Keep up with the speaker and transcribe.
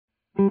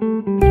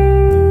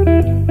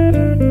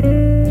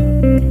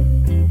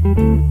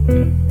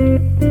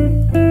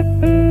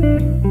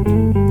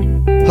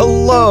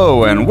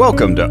Hello, and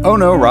welcome to Oh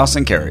No, Ross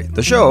and Carrie,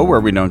 the show where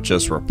we don't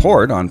just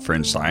report on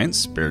fringe science,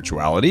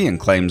 spirituality, and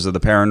claims of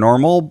the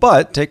paranormal,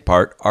 but take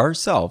part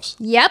ourselves.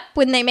 Yep,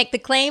 when they make the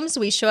claims,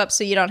 we show up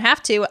so you don't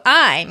have to.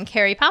 I'm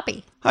Carrie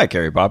Poppy. Hi,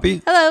 Carrie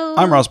Poppy. Hello.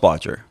 I'm Ross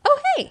Blotcher. Oh,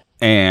 hey.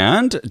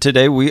 And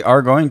today we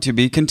are going to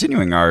be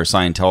continuing our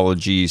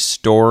Scientology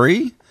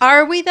story.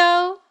 Are we,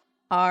 though?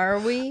 Are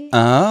we?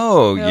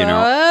 Oh, you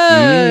know.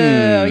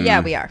 Oh, yeah,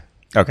 we are.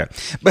 Okay.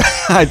 But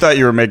I thought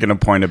you were making a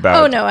point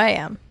about... Oh, no, I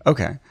am.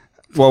 Okay.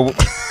 Well...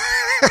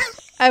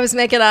 I was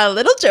making a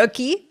little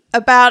jokey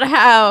about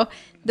how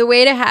the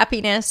Way to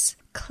Happiness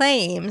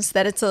claims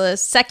that it's a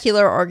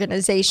secular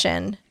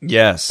organization.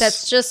 Yes.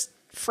 That's just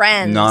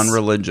friends.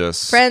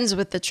 Non-religious. Friends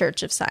with the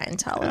Church of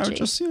Scientology. Yeah,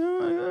 just,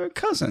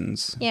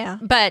 cousins. Yeah,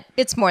 but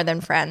it's more than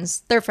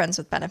friends. They're friends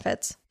with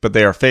benefits. But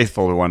they are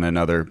faithful to one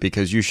another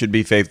because you should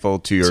be faithful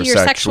to your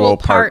sexual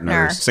partners.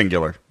 partner.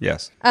 Singular,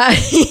 yes.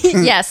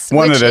 Yes.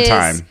 One at a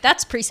time.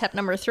 That's precept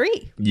number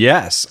 3.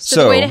 Yes.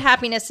 So The Way to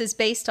Happiness is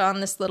based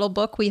on this little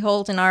book we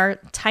hold in our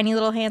tiny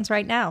little hands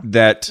right now.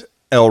 That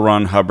L.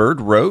 Ron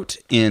Hubbard wrote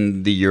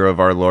in the year of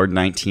our Lord,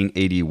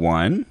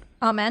 1981.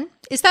 Amen.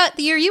 Is that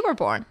the year you were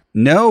born?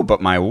 No,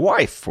 but my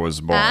wife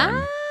was born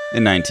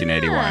in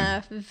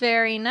 1981.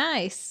 Very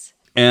nice.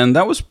 And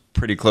that was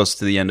pretty close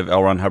to the end of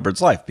L. Ron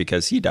Hubbard's life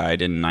because he died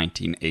in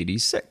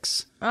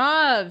 1986.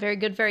 Ah, very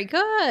good, very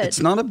good. It's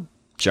not a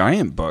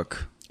giant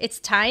book. It's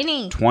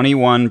tiny.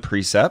 21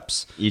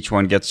 precepts. Each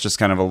one gets just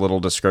kind of a little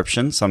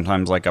description,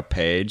 sometimes like a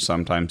page.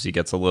 Sometimes he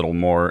gets a little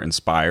more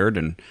inspired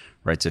and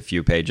writes a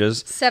few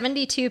pages.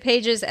 72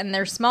 pages, and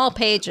they're small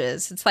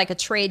pages. It's like a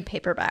trade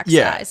paperback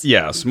size.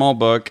 Yeah, small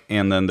book,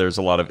 and then there's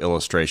a lot of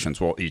illustrations.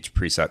 Well, each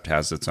precept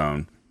has its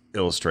own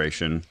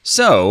illustration.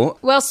 So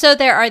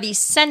there are these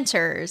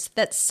centers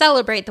that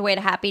celebrate the Way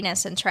to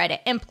Happiness and try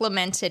to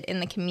implement it in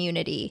the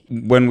community.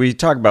 When we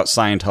talk about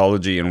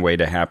Scientology and Way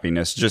to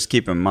Happiness, just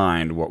keep in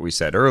mind what we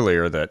said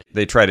earlier, that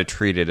they try to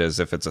treat it as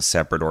if it's a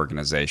separate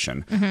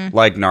organization,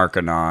 like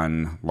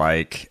Narconon,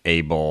 like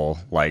ABLE,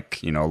 like,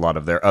 a lot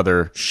of their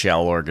other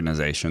shell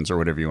organizations or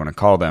whatever you want to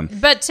call them.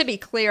 But to be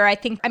clear,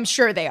 I'm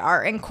sure they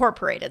are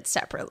incorporated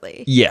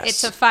separately. Yes.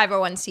 It's a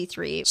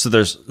 501c3. So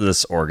there's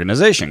this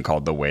organization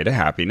called the Way to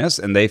Happiness,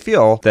 and they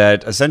feel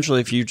that essentially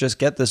if you just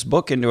get this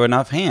book into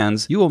enough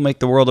hands, you will make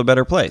the world a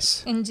better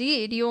place.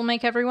 Indeed, you will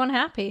make everyone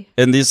happy.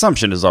 And the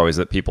assumption is always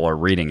that people are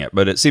reading it,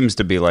 but it seems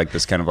to be like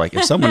this kind of like,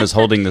 if someone is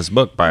holding this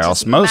book by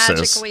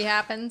osmosis, magically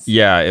happens.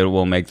 Yeah, it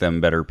will make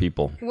them better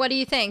people. What do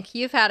you think?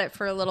 You've had it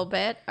for a little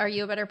bit. Are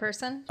you a better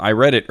person? I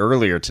read it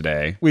earlier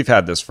today. We've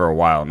had this for a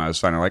while, and I was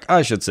finally like,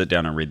 I should sit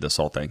down and read this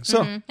whole thing.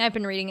 So I've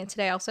been reading it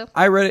today also.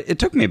 I read it. It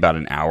took me about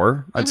an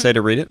hour, I'd say,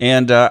 to read it.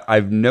 And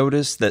I've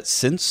noticed that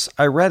since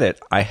I read it,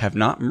 I have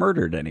not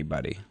murdered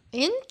anybody.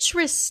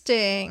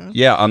 Interesting.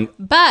 Yeah.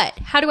 But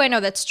how do I know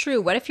that's true?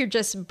 What if you're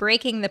just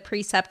breaking the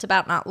precept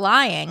about not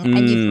lying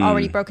and you've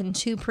already broken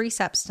 2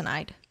 precepts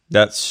tonight?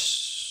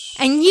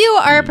 And you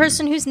are a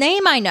person whose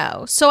name I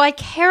know, so I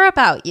care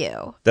about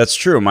you. That's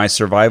true. My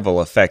survival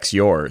affects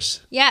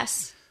yours.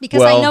 Yes,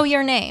 because I know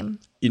your name.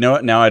 You know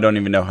what? Now I don't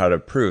even know how to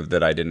prove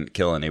that I didn't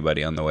kill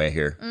anybody on the way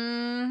here.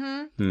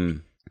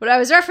 What I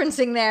was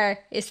referencing there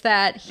is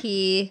that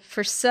he,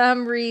 for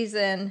some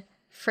reason,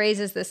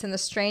 phrases this in the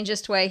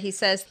strangest way. He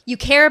says, you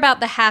care about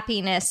the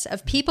happiness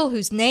of people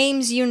whose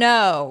names you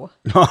know.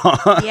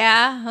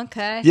 Yeah,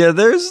 okay. Yeah,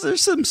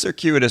 there's some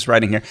circuitous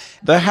writing here.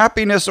 The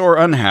happiness or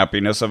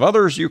unhappiness of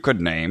others you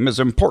could name is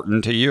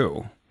important to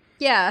you.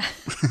 Yeah.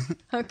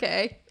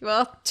 Okay.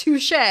 Well,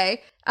 touche.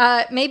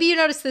 Maybe you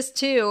noticed this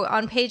too.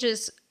 On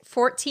pages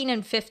 14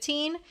 and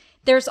 15,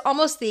 there's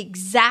almost the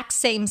exact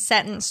same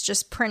sentence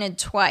just printed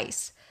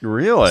twice.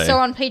 Really? So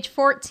on page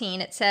 14,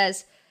 it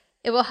says,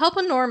 it will help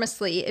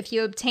enormously if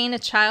you obtain a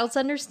child's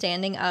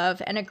understanding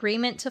of and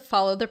agreement to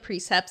follow the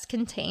precepts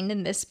contained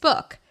in this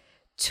book.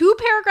 2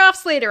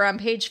 paragraphs later on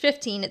page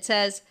 15, it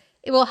says,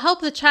 it will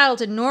help the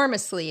child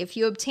enormously if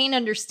you obtain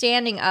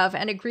understanding of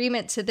and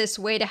agreement to this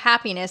Way to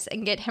Happiness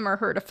and get him or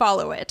her to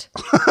follow it.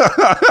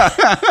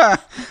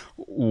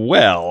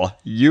 Well,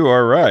 you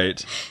are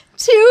right.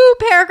 2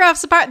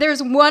 paragraphs apart.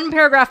 There's 1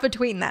 paragraph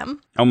between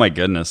them. Oh my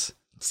goodness.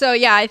 So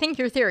yeah, I think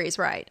your theory's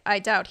right. I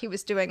doubt he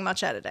was doing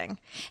much editing.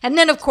 And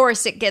then, of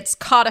course, it gets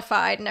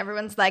codified and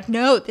everyone's like,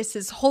 no, this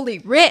is holy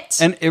writ.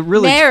 And it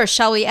really... There,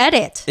 shall we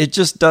edit? It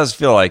just does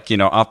feel like,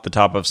 off the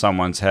top of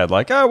someone's head,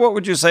 like, oh, what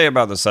would you say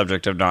about the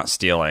subject of not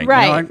stealing?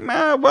 Right.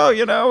 Well,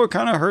 it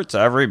kind of hurts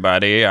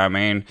everybody. I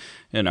mean...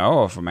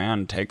 if a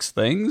man takes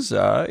things,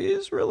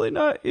 he's really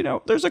not,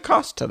 there's a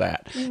cost to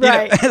that.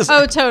 Right.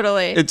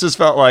 Totally. It just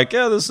felt like,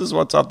 this is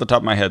what's off the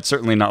top of my head.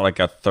 Certainly not like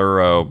a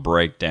thorough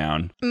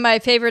breakdown. My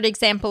favorite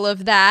example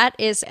of that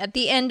is at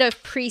the end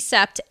of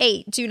Precept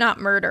 8, Do Not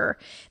Murder.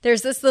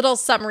 There's this little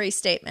summary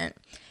statement.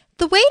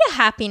 The way to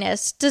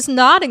happiness does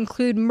not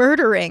include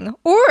murdering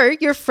or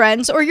your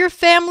friends or your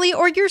family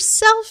or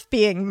yourself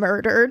being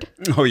murdered.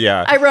 Oh,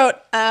 yeah. I wrote,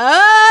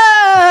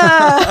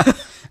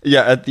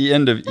 Yeah, at the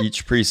end of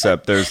each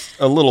precept, there's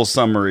a little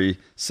summary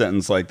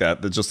sentence like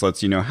that just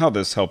lets you know how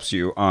this helps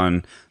you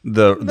on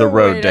the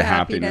road to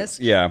happiness.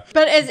 Yeah.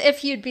 But as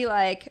if you'd be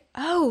like,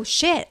 oh,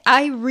 shit,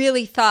 I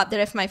really thought that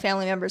if my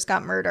family members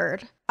got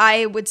murdered,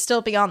 I would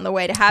still be on the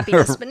way to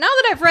happiness. But now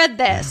that I've read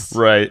this,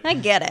 right. I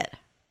get it.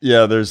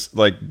 Yeah, there's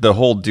like the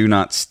whole do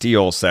not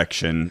steal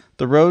section.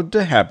 The road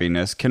to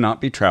happiness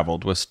cannot be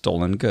traveled with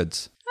stolen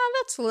goods. Oh,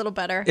 that's a little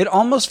better. It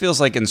almost feels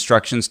like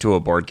instructions to a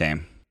board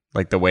game,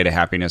 like the Way to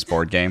Happiness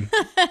board game.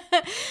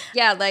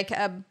 Yeah, like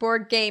a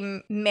board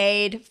game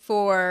made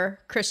for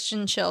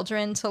Christian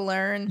children to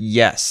learn.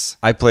 Yes.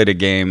 I played a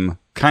game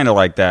kind of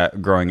like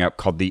that growing up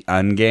called The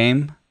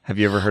Ungame. Have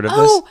you ever heard of this?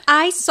 Oh,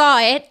 I saw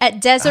it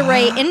at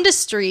Desiree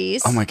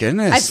Industries. Oh my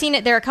goodness. I've seen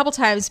it there a couple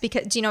times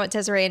because do you know what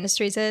Desiree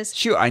Industries is?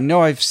 Shoot, I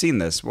know I've seen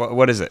this.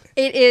 What is it?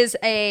 It is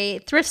a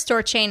thrift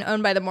store chain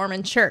owned by the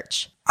Mormon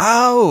Church.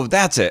 Oh,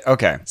 that's it.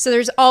 Okay. So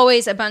there's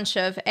always a bunch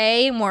of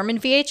A, Mormon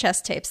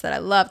VHS tapes that I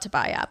love to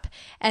buy up,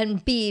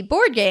 and B,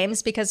 board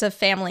games because of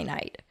family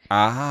night.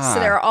 Ah. So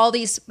there are all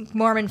these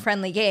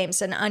Mormon-friendly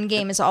games, and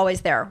Ungame is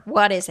always there.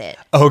 What is it?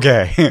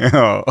 Okay.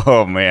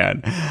 Oh,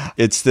 man.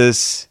 It's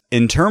this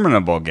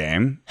interminable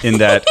game in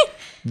that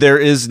there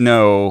is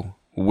no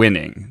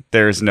winning.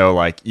 There's no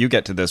like, you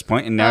get to this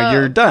point and now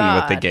you're done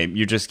with the game.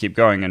 You just keep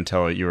going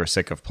until you are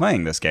sick of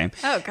playing this game.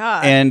 Oh,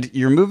 God. And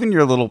you're moving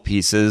your little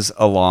pieces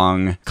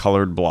along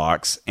colored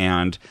blocks.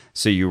 And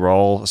so you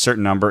roll a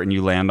certain number and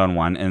you land on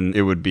one. And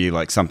it would be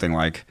like something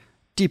like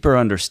deeper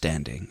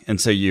understanding. And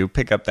so you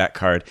pick up that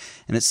card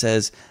and it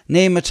says,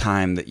 name a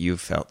time that you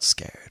felt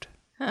scared.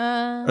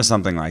 Or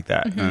something like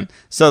that. Mm-hmm.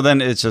 So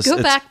then it's just...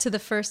 Go back to the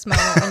first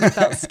moment when you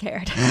felt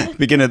scared.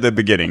 Begin at the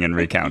beginning and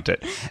recount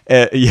it.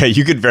 Yeah,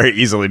 you could very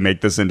easily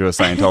make this into a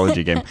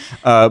Scientology game.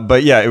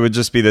 But yeah, it would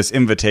just be this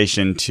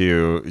invitation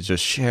to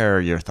just share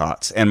your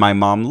thoughts. And my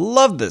mom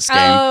loved this game.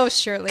 Oh,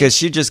 surely. Because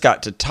she just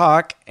got to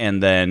talk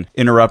and then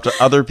interrupt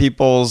other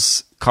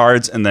people's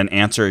cards and then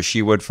answer as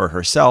she would for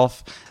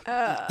herself.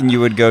 And you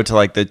would go to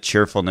like the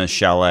Cheerfulness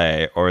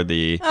Chalet or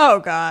the... Oh,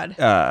 God.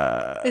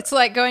 It's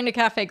like going to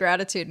Cafe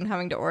Gratitude and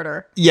having to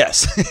order.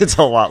 Yes, it's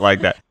a lot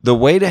like that. The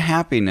Way to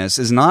Happiness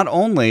is not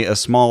only a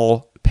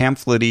small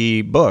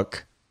pamphlet-y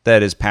book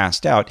that is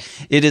passed out,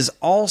 it is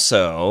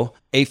also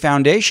a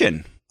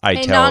foundation. A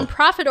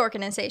nonprofit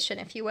organization,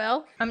 if you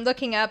will. I'm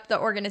looking up the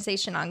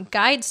organization on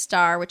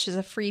GuideStar, which is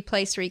a free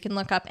place where you can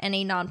look up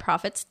any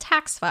nonprofit's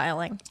tax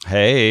filing.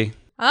 Hey.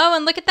 Oh,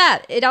 and look at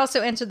that. It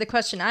also answered the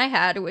question I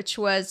had, which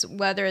was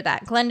whether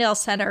that Glendale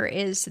Center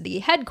is the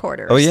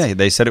headquarters. Oh, yeah.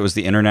 They said it was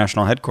the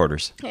international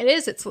headquarters. It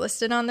is. It's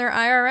listed on their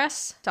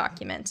IRS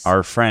documents.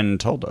 Our friend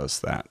told us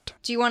that.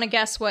 Do you want to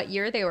guess what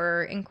year they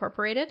were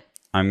incorporated?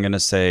 I'm going to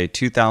say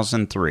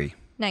 2003.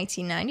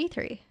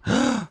 1993.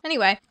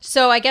 Anyway,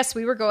 so I guess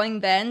we were going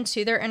then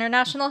to their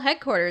international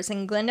headquarters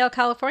in Glendale,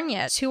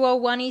 California,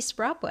 201 East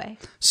Broadway.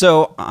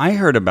 So I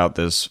heard about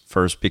this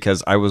first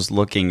because I was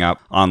looking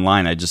up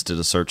online. I just did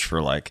a search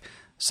for like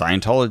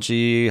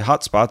Scientology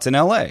hotspots in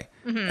LA.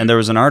 Mm-hmm. And there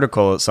was an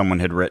article that someone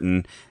had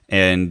written,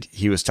 and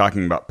he was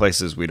talking about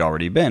places we'd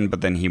already been,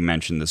 but then he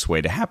mentioned this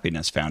Way to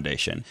Happiness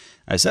Foundation.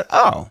 I said,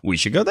 oh, we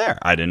should go there.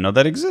 I didn't know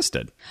that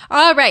existed.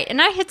 All right.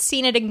 And I had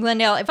seen it in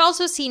Glendale. I've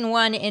also seen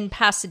one in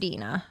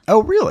Pasadena.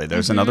 Oh, really?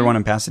 There's another one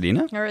in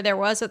Pasadena? Or there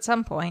was at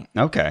some point.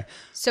 Okay.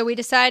 So we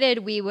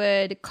decided we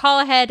would call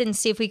ahead and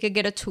see if we could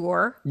get a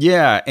tour.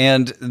 Yeah,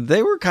 and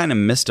they were kind of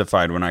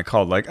mystified when I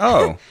called, like,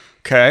 oh...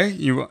 Okay,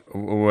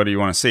 what do you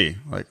want to see?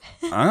 Like,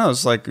 I don't know,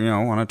 it's like,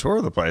 I want to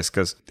tour the place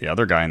because the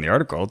other guy in the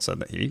article said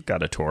that he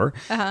got a tour.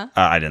 Uh-huh.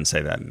 I didn't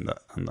say that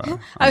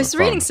I was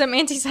reading some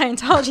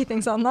anti-Scientology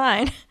things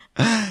online.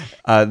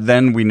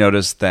 Then we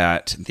noticed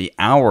that the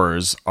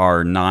hours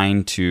are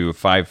 9 to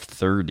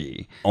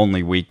 5:30.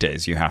 Only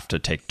weekdays you have to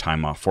take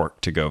time off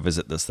work to go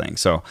visit this thing.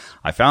 So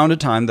I found a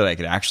time that I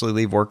could actually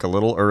leave work a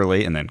little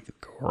early and then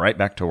go right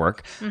back to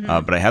work.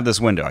 Mm-hmm. But I had this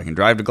window. I can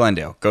drive to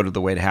Glendale, go to the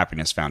Way to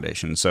Happiness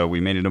Foundation. So we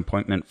made an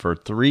appointment for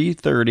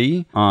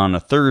 3:30 on a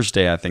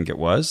Thursday, I think it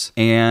was,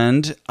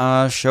 and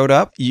showed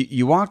up.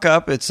 You walk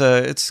up. It's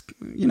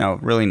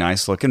really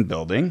nice looking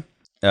building.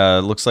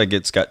 Looks like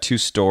it's got 2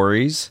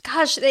 stories.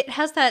 Gosh, it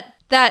has that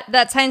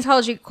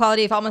Scientology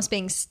quality of almost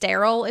being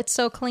sterile. It's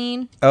so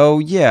clean. Oh,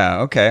 yeah.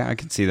 Okay. I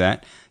can see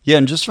that. Yeah.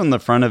 And just from the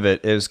front of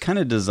it, it was kind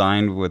of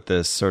designed with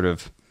this sort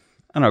of,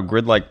 I don't know,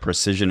 grid-like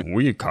precision.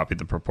 We copied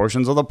the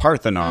proportions of the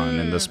Parthenon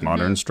in this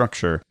modern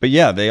structure. But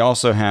yeah, they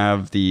also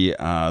have the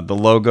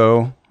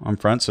logo on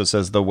front. So it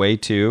says The Way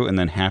To and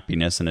then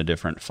Happiness in a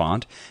different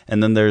font.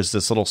 And then there's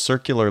this little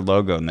circular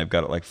logo, and they've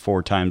got it like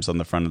 4 times on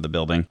the front of the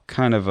building.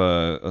 Kind of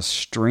a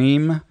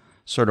stream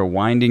sort of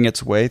winding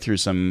its way through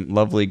some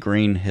lovely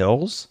green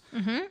hills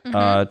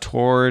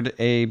toward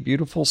a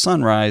beautiful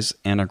sunrise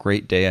and a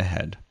great day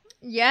ahead.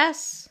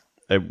 Yes.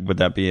 Would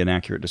that be an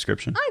accurate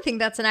description? I think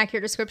that's an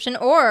accurate description.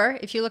 Or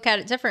if you look at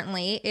it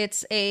differently,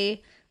 it's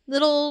a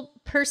little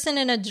person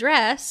in a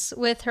dress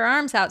with her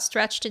arms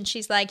outstretched, and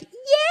she's like,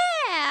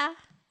 yeah.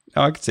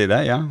 Oh, I could say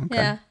that, yeah. Okay.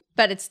 Yeah,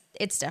 but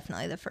it's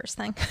definitely the first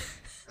thing.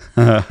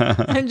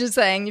 I'm just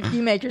saying, if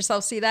you made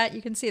yourself see that,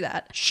 you can see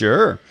that.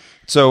 Sure.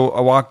 So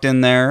I walked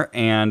in there,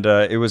 and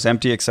it was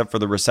empty except for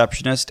the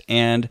receptionist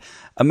and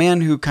a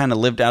man who kind of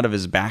lived out of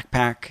his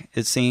backpack,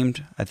 it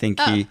seemed. I think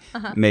he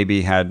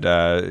maybe had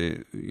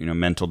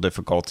mental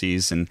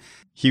difficulties, and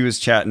he was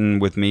chatting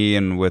with me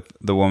and with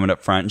the woman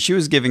up front, and she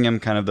was giving him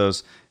kind of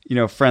those,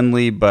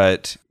 friendly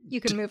but...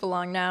 You can move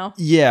along now.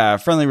 Yeah,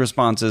 friendly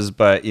responses,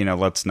 but,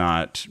 let's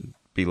not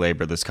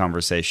belabor this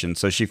conversation.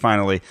 So she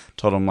finally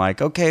told him,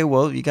 like, okay,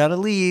 well, you got to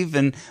leave,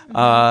 and,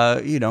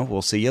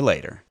 we'll see you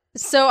later.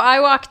 So I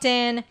walked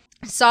in,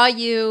 saw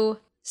you,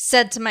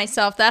 said to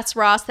myself, that's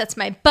Ross, that's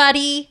my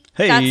buddy.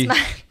 Hey.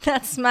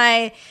 That's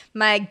my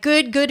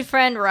good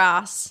friend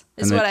Ross,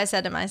 is what I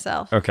said to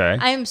myself. Okay.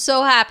 I am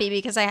so happy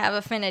because I have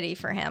affinity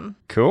for him.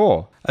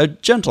 Cool. A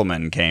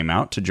gentleman came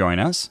out to join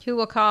us. Who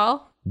will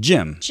call?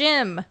 Jim.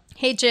 Jim.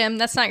 Hey, Jim,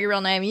 that's not your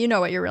real name. You know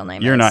what your real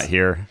name is. You're not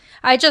here.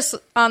 I just,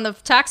 on the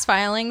tax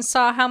filing,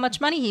 saw how much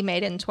money he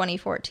made in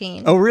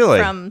 2014. Oh, really?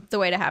 From The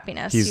Way to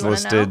Happiness. He's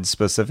listed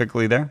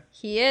specifically there?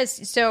 He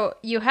is. So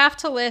you have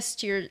to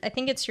list I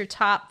think it's your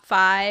top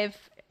 5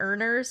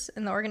 earners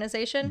in the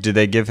organization. Did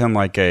they give him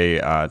like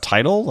a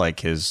title,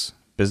 like his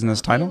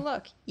business title?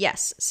 Look.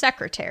 Yes,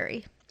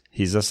 secretary.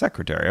 He's a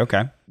secretary.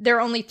 Okay. There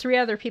are only 3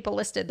 other people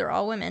listed. They're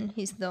all women.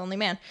 He's the only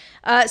man.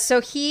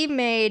 So he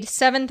made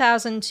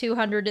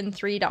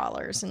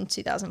 $7,203 in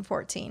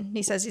 2014.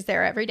 He says he's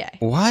there every day.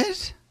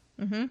 What?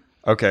 Mm-hmm.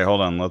 Okay,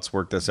 hold on. Let's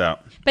work this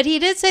out. But he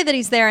did say that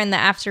he's there in the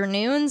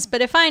afternoons.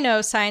 But if I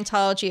know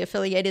Scientology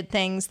affiliated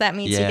things, that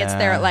means he gets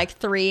there at like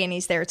 3 and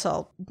he's there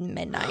till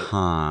midnight.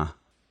 Huh.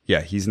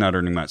 Yeah, he's not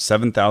earning much.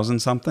 7,000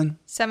 something?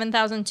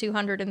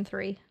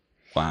 7,203.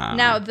 Wow.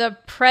 Now, the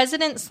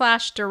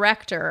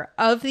president/director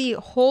of the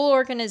whole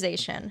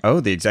organization. Oh,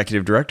 the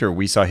executive director.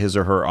 We saw his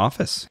or her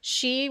office.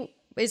 She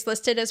is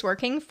listed as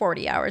working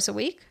 40 hours a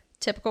week.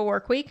 Typical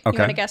work week. Okay.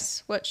 You want to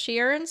guess what she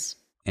earns?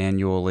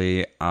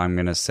 Annually, I'm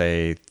going to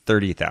say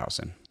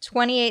 $30,000.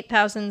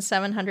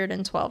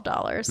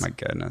 $28,712. My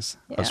goodness.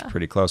 Yeah. That's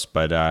pretty close.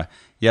 But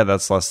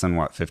that's less than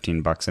what,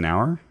 $15 an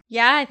hour?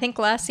 Yeah, I think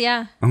less,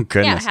 yeah. Oh,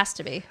 goodness. Yeah, it has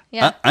to be.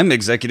 Yeah. I'm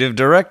executive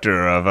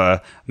director of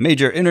a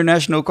major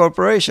international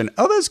corporation.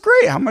 Oh, that's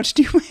great. How much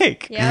do you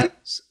make? Yeah.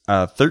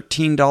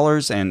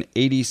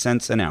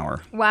 $13.80 an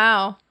hour.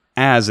 Wow.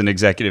 As an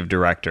executive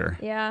director.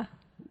 Yeah.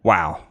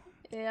 Wow.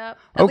 Yeah.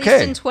 At least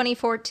in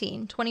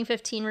 2014.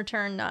 2015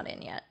 return, not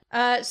in yet.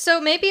 So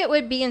maybe it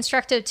would be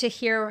instructive to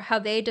hear how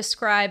they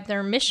describe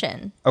their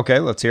mission. Okay,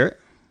 let's hear it.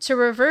 To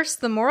reverse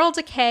the moral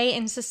decay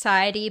in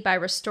society by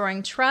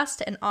restoring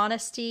trust and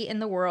honesty in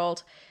the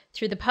world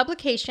through the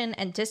publication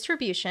and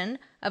distribution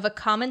of a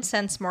common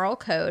sense moral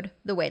code,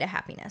 The Way to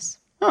Happiness.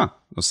 Huh.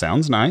 Well,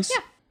 sounds nice.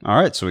 Yeah. All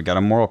right, so we got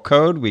a moral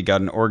code, we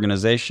got an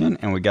organization,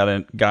 and we got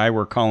a guy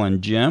we're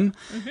calling Jim.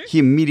 Mm-hmm. He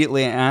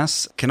immediately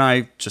asks, can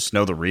I just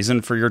know the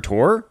reason for your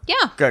tour?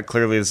 Yeah.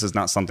 Clearly, this is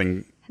not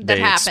something that they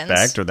happens.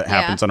 expect or that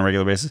happens on a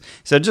regular basis. He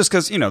said, just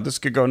because, this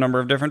could go a number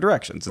of different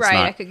directions. It's right,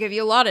 not... I could give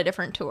you a lot of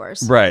different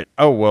tours. Right.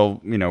 Oh,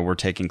 well, we're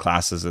taking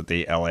classes at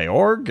the LA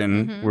Org,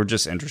 and we're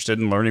just interested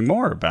in learning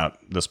more about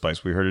this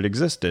place. We heard it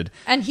existed.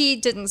 And he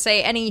didn't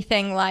say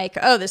anything like,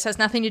 oh, this has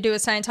nothing to do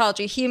with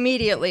Scientology. He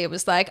immediately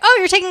was like, oh,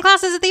 you're taking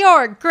classes at the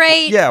Org.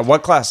 Great. Yeah,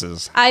 what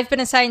classes? I've been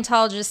a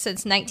Scientologist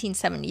since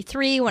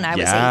 1973 when I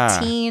was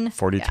 18.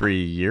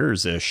 43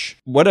 years-ish.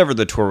 Whatever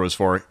the tour was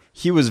for,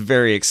 he was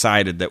very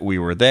excited that we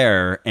were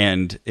there,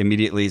 and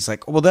immediately he's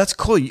like, well, that's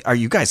cool. Are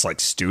you guys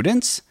like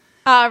students?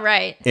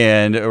 Right.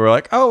 And we're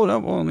like, oh, no,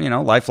 well,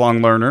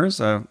 lifelong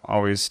learners,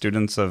 always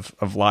students of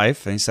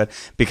life. And he said,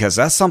 because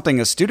that's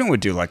something a student would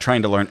do, like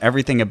trying to learn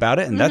everything about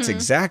it. And that's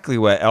exactly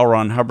what L.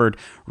 Ron Hubbard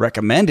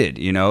recommended,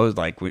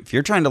 like if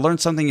you're trying to learn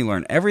something, you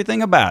learn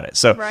everything about it.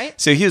 So,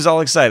 So he was all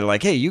excited,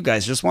 like, hey, you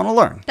guys just want to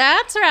learn.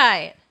 That's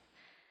right.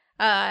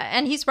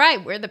 And he's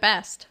right. We're the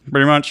best.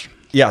 Pretty much.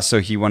 Yeah, so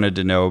he wanted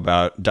to know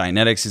about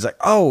Dianetics. He's like,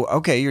 oh,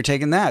 okay, you're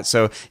taking that.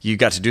 So you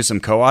got to do some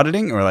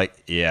co-auditing? And we're like,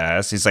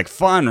 yes. He's like,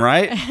 fun,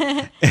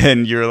 right?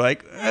 And you're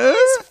like,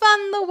 Is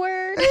fun the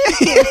word?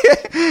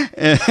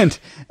 And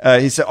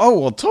he said, oh,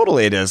 well,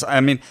 totally it is. I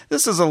mean,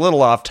 this is a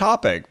little off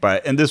topic,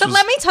 but let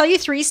me tell you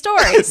 3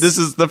 stories. This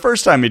is the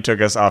first time he took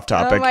us off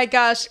topic. Oh, my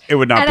gosh. It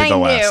would not be the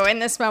last. And I knew in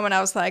this moment,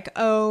 I was like,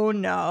 oh,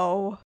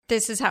 no.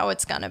 This is how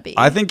it's going to be.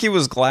 I think he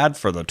was glad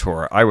for the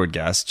tour, I would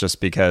guess,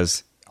 just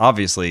because...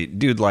 Obviously,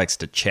 dude likes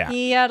to chat.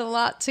 He had a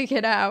lot to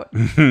get out.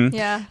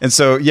 Yeah. And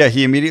so,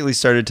 he immediately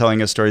started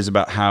telling us stories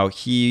about how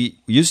he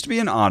used to be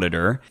an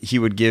auditor. He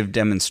would give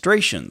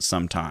demonstrations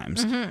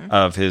sometimes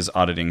of his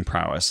auditing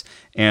prowess.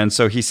 And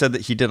so he said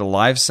that he did a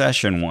live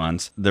session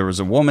once. There was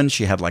a woman,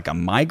 she had like a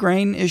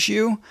migraine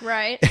issue.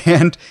 Right.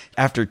 And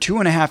after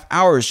 2.5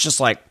 hours,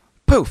 just like,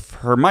 poof,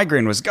 her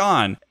migraine was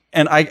gone.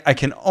 And I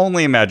can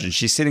only imagine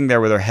she's sitting there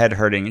with her head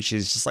hurting and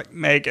she's just like,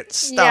 make it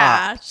stop.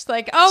 Yeah, she's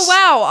like, oh,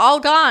 wow, all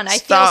gone. I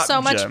feel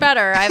so much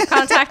better. I've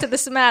contacted the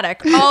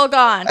somatic. All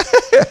gone.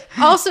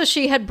 Also,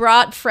 she had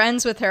brought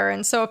friends with her.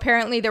 And so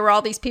apparently there were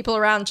all these people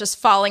around just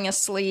falling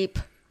asleep.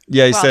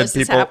 Yeah, he while said this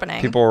is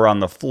happening. people were on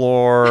the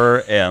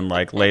floor and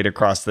like laid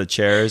across the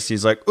chairs.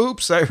 He's like,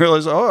 oops, I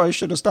realized, I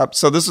should have stopped.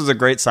 So this was a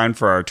great sign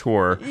for our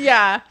tour.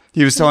 Yeah.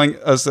 He was telling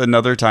us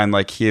another time,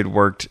 like he had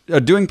worked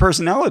doing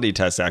personality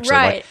tests, actually.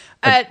 Right.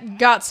 Like,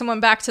 got someone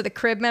back to the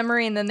crib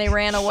memory and then they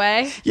ran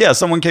away. yeah,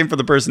 someone came for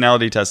the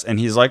personality test and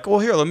he's like, well,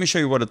 here, let me show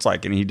you what it's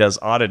like. And he does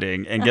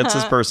auditing and gets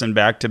this person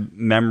back to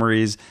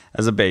memories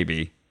as a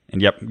baby.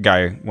 And yep,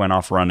 guy went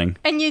off running.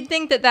 And you'd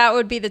think that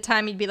would be the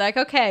time you'd be like,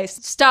 okay,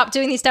 stop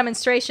doing these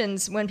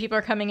demonstrations when people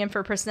are coming in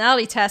for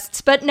personality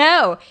tests. But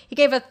no, he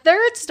gave a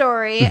third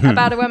story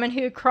about a woman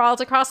who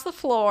crawled across the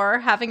floor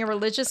having a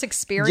religious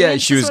experience. Yeah,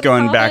 she was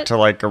going back to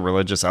like a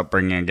religious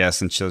upbringing, I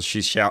guess. And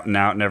she's shouting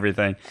out and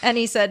everything. And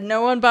he said,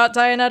 no one bought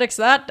Dianetics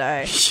that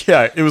day.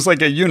 Yeah, it was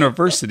like a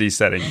university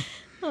setting.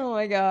 Oh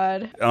my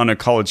God. On a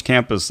college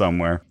campus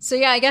somewhere. So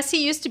yeah, I guess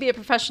he used to be a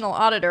professional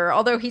auditor,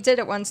 although he did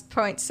at one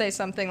point say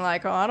something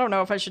like, I don't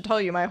know if I should tell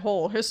you my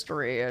whole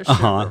history. I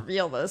should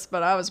reveal this,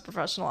 but I was a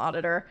professional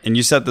auditor. And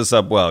you set this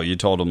up well. You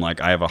told him, like,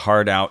 I have a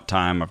hard out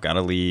time. I've got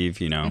to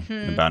leave, in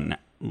about a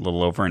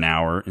little over an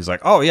hour. He's like,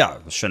 oh yeah,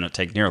 it shouldn't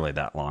take nearly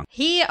that long.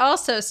 He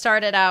also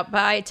started out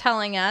by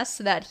telling us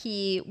that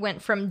he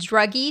went from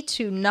druggy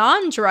to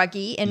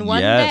non-druggy in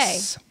one day.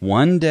 Yes,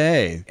 one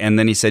day. And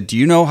then he said, do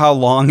you know how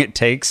long it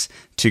takes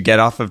to get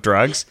off of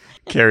drugs?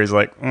 Carrie's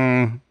like,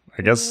 I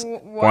guess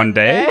one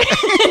day.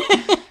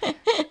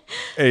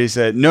 And he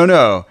said,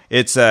 no,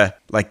 it's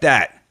like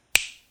that.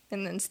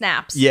 And then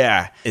snaps.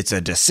 Yeah, it's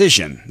a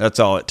decision. That's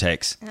all it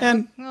takes.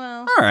 And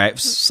all right,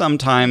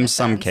 sometimes,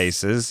 some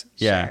cases.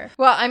 Yeah. Sure.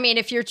 Well, I mean,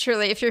 if you're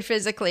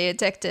physically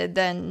addicted,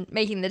 then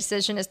making the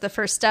decision is the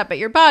first step, but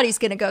your body's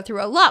going to go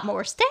through a lot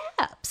more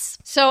steps.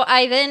 So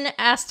I then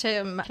asked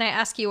him, can I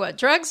ask you what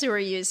drugs you were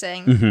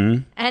using?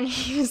 Mm-hmm. And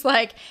he was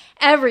like,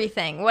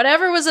 everything,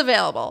 whatever was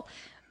available.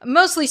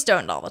 Mostly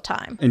stoned all the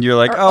time. And you're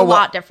like, a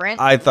lot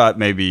different. I thought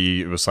maybe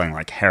it was something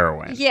like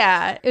heroin.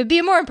 Yeah. It would be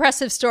a more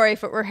impressive story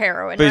if it were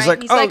heroin, but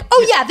right? He's like,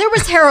 oh yeah, there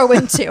was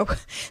heroin too.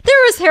 There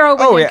was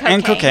heroin and cocaine.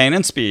 And cocaine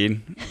and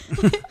speed.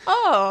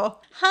 Oh,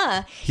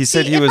 huh. He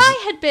said if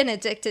I had been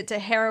addicted to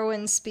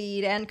heroin,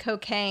 speed, and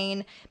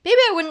cocaine, maybe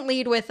I wouldn't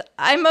lead with,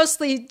 I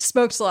mostly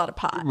smoked a lot of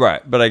pot.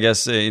 Right. But I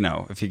guess,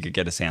 if he could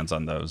get his hands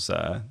on those,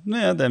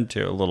 them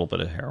too. A little bit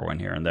of heroin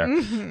here and there.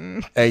 Mm-hmm.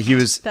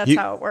 That's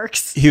how it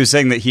works. He was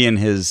saying that he and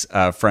his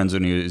friends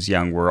when he was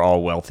young were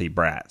all wealthy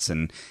brats,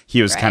 and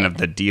he was kind of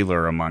the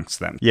dealer amongst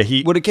them. Yeah,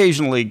 he would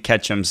occasionally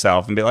catch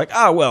himself and be like,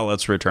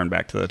 let's return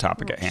back to the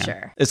topic at hand.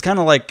 Sure. It's kind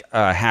of like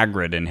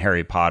Hagrid in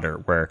Harry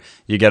Potter, where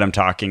you get him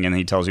talking and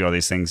he tells you all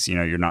these things,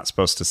 you're not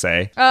supposed to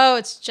say. Oh,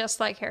 it's just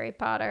like Harry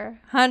Potter.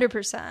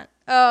 100%.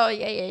 Oh,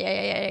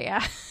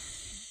 yeah.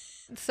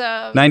 So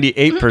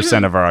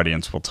 98% of our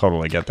audience will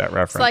totally get that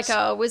reference. It's like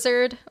a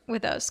wizard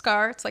with a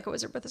scar. It's like a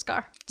wizard with a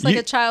scar. It's like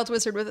a child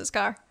wizard with a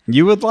scar.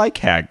 You would like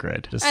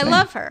Hagrid. I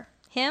love her.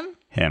 Him.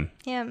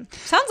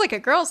 Sounds like a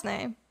girl's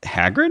name.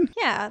 Hagrid?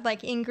 Yeah,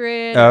 like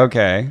Ingrid.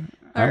 Okay.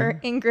 Or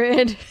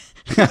Ingrid.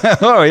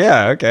 Oh,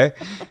 yeah, okay.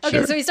 Okay,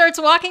 Sure. so he starts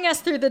walking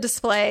us through the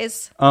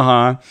displays.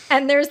 Uh-huh.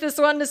 And there's this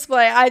one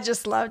display. I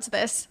just loved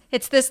this.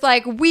 It's this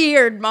like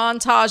weird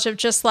montage of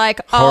just like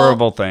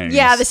horrible things.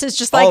 Yeah, this is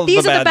just like,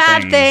 these are the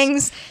bad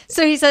things.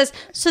 So he says,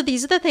 so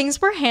these are the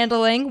things we're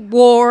handling.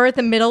 War,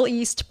 the Middle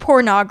East,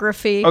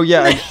 pornography. Oh,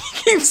 yeah. And he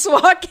keeps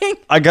walking.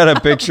 I got a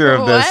picture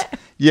of this. What?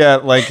 Yeah,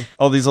 like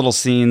all these little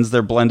scenes,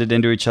 they're blended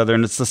into each other,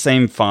 and it's the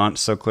same font,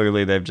 so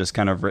clearly they've just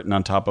kind of written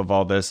on top of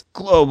all this.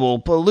 Global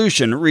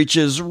pollution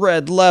reaches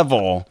red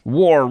level.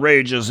 War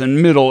rages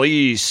in Middle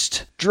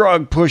East.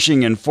 Drug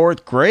pushing in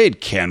 4th grade.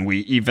 Can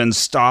we even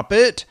stop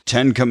it?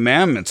 10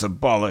 Commandments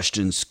abolished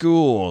in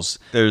schools.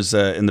 There's,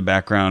 in the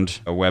background,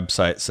 a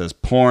website that says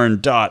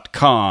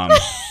porn.com.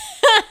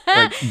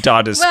 Like,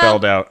 dot is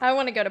spelled out. I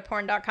want to go to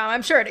porn.com.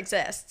 I'm sure it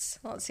exists.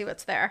 Let's see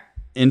what's there.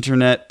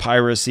 Internet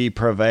piracy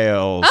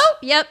prevails. Oh,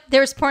 yep.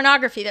 There's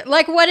pornography there.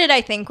 Like, what did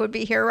I think would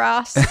be here,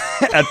 Ross?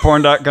 At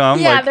porn.com?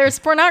 Yeah, there's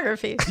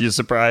pornography. You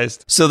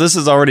surprised? So this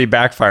is already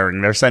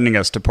backfiring. They're sending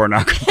us to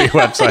pornography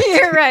websites.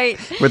 You're right.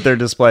 With their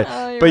display.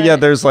 But yeah,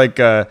 there's like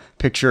a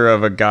picture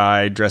of a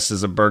guy dressed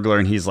as a burglar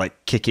and he's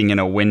like kicking in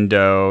a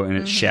window and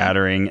it's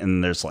shattering,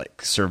 and there's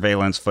like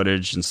surveillance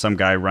footage and some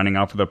guy running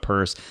off with a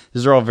purse.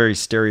 These are all very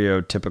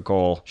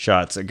stereotypical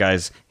shots. A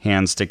guy's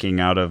hand sticking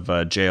out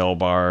of jail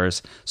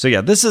bars. So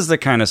yeah, this is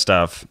the kind of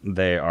stuff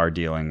they are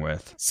dealing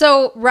with.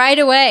 So right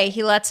away,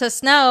 he lets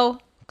us know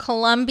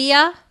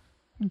Columbia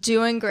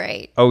doing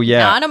great. Oh, yeah.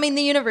 No, I don't mean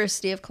the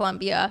University of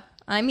Columbia.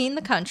 I mean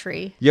the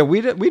country. Yeah,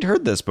 we'd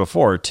heard this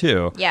before,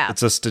 too. Yeah.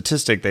 It's a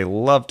statistic they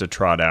love to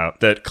trot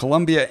out, that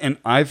Columbia, and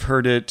I've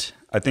heard it,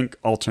 I think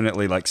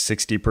alternately like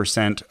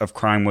 60% of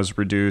crime was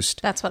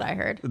reduced. That's what I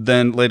heard.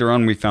 Then later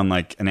on, we found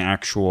like an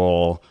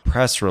actual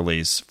press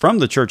release from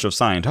the Church of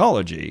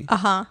Scientology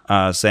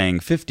saying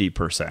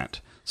 50%.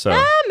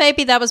 So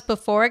Maybe that was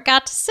before it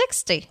got to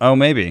 60. Oh,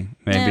 maybe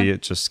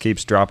it just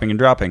keeps dropping and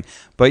dropping.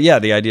 But yeah,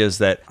 the idea is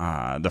that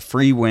the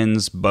Free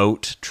Winds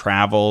boat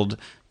traveled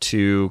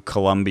to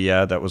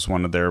Columbia. That was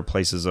one of their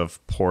places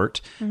of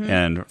port.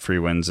 And Free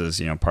Winds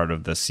is, part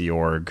of the Sea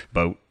Org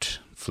boat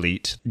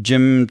fleet.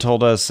 Jim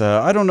told us,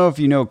 I don't know if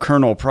you know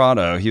Colonel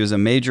Prado. He was a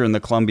major in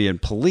the Colombian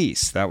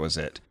police. That was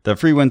it. The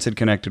Free Winds had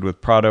connected with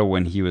Prado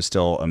when he was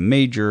still a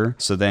major.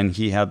 So then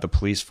he had the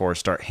police force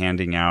start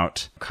handing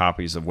out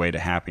copies of Way to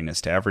Happiness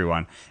to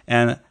everyone.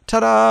 And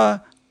ta-da!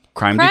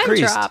 Crime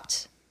decreased.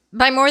 Dropped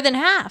by more than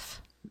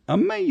half.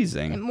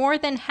 Amazing. It more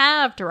than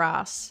halved,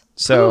 Ross.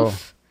 So...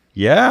 Oof.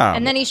 Yeah.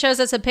 And then he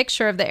shows us a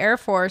picture of the Air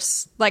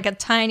Force, like a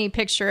tiny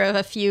picture of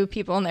a few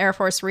people in the Air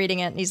Force reading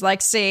it. And he's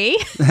like, see?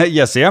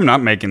 Yeah, see, I'm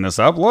not making this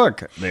up.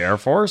 Look, the Air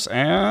Force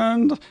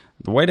and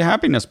the Way to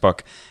Happiness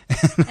book.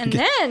 And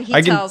then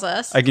he tells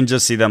us. I can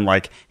just see them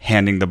like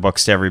handing the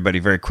books to everybody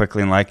very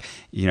quickly and like,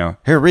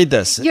 here, read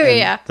this.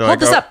 Yeah. Hold like,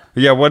 this up.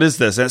 Yeah, what is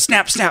this? And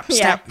snap, snap,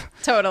 snap. Yeah,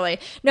 totally.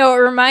 No, it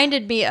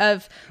reminded me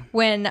of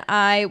when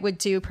I would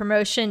do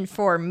promotion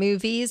for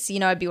movies.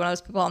 I'd be one of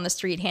those people on the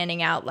street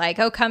handing out like,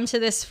 oh, come to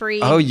this free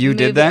you movie.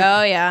 did that?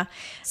 Oh, yeah.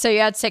 So you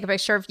had to take a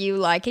picture of you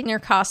like in your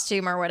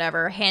costume or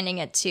whatever, handing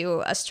it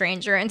to a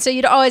stranger. And so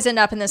you'd always end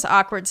up in this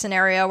awkward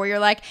scenario where you're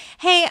like,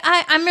 hey,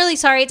 I'm really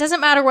sorry. It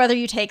doesn't matter whether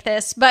you take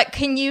this, but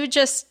can you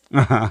just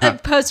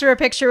post a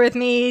picture with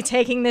me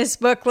taking this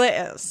booklet?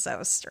 It was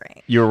so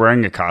strange. You were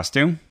wearing a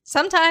costume?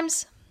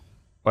 Sometimes.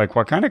 Like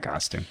what kind of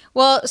costume?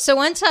 Well, so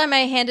one time I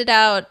handed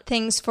out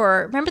things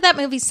for, remember that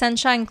movie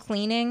Sunshine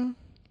Cleaning?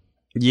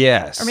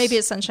 Yes. Or maybe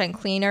it's Sunshine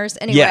Cleaners.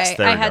 Anyway, yes,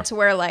 I had to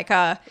wear like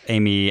a...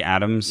 Amy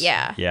Adams?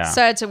 Yeah. Yeah.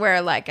 So I had to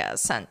wear like a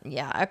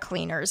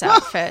cleaner's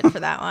outfit for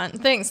that one.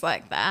 Things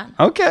like that.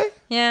 Okay.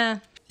 Yeah.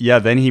 Yeah,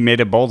 then he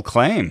made a bold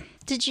claim.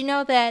 Did you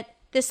know that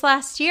this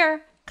last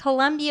year,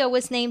 Colombia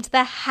was named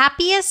the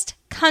happiest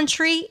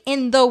country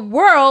in the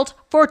world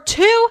for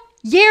 2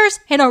 years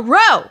in a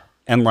row?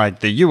 And like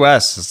the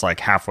U.S. is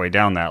like halfway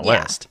down that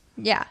list.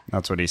 Yeah.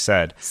 That's what he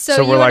said.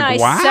 So we're you like,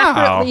 and I wow.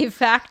 separately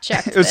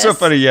fact-checked It was so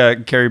funny. Yeah,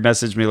 Carrie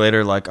messaged me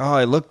later like, oh,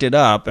 I looked it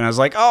up. And I was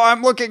like, oh,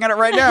 I'm looking at it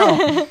right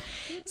now.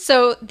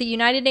 So the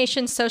United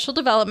Nations Social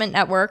Development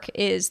Network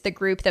is the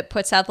group that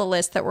puts out the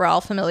list that we're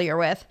all familiar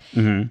with.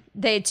 Mm-hmm.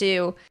 They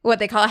do what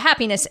they call a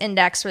happiness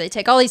index, where they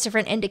take all these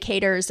different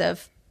indicators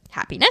of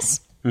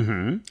happiness.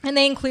 Mm-hmm. And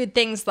they include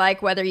things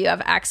like whether you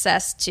have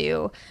access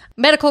to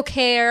medical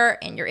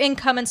care and your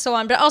income and so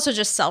on, but also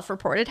just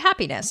self-reported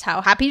happiness.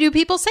 How happy do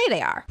people say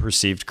they are?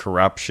 Perceived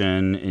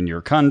corruption in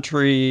your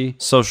country,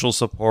 social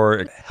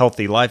support,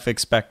 healthy life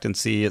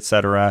expectancy,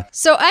 etc.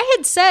 So I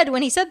had said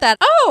when he said that,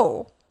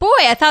 oh, boy,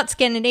 I thought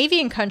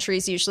Scandinavian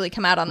countries usually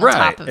come out on the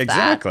top of that.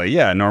 Exactly.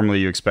 Yeah, normally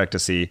you expect to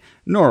see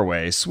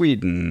Norway,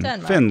 Sweden,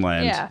 Denmark.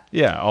 Finland.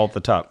 Yeah, all at the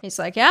top. He's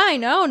like, yeah, I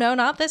know. No,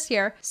 not this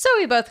year. So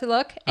we both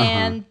look,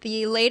 and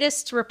the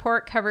latest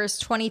report covers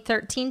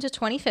 2013 to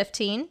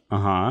 2015.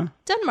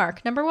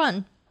 Denmark, number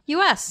 1.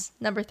 U.S.,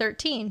 number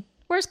 13.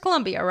 Where's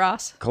Colombia,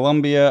 Ross?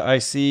 Colombia, I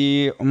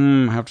see. I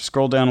have to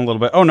scroll down a little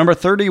bit. Oh, number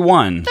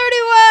 31.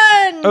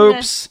 31!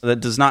 Oops.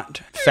 That does not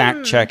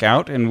fact check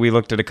out, and we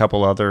looked at a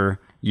couple other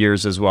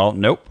years as well.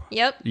 Nope.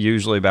 Yep.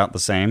 Usually about the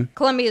same.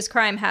 Colombia's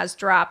crime has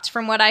dropped.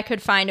 From what I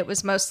could find, it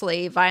was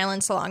mostly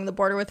violence along the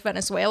border with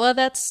Venezuela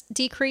that's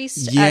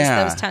decreased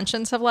as those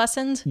tensions have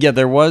lessened. Yeah,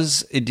 there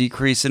was a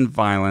decrease in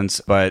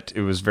violence, but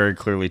it was very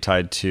clearly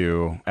tied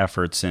to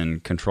efforts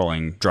in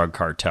controlling drug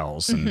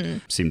cartels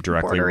and seemed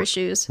directly border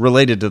issues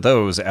related to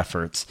those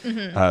efforts.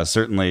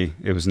 Certainly,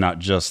 it was not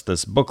just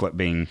this booklet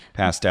being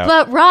passed out.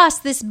 But Ross,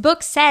 this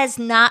book says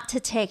not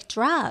to take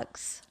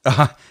drugs.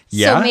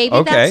 Yeah, so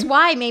maybe that's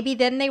why. Maybe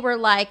then they were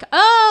like,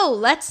 oh,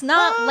 let's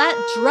not let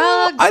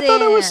drugs I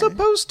thought I was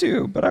supposed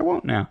to, but I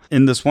won't now.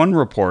 In this one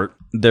report,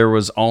 there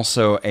was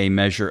also a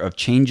measure of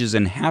changes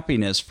in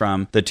happiness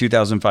from the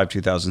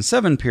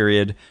 2005-2007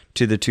 period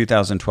to the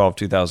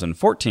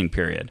 2012-2014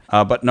 period.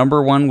 But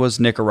number 1 was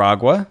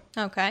Nicaragua.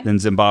 Okay. Then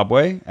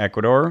Zimbabwe,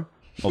 Ecuador,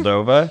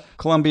 Moldova.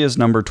 Colombia's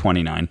number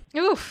 29.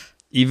 Oof.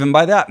 Even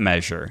by that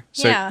measure.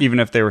 So even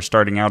if they were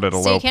starting out at a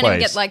low place. So you can't even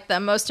get like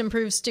the most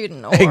improved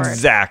student award.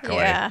 Exactly.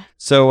 Yeah.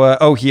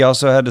 So, he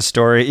also had a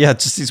story. Yeah,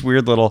 just these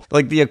weird little,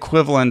 like the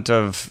equivalent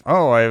of,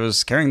 I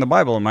was carrying the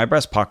Bible in my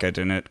breast pocket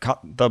and it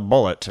caught the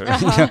bullet.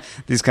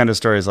 These kind of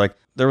stories like,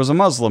 there was a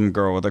Muslim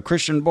girl with a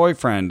Christian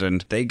boyfriend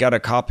and they got a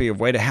copy of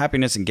Way to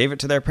Happiness and gave it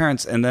to their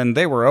parents and then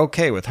they were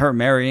okay with her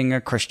marrying a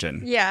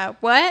Christian. Yeah,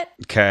 what?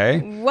 Okay.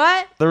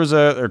 What? There was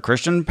a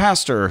Christian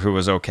pastor who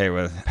was okay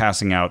with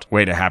passing out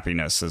Way to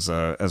Happiness as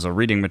a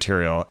reading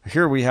material.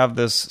 Here we have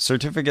this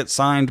certificate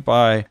signed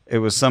by, it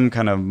was some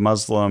kind of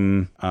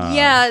Muslim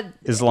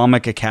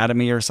Islamic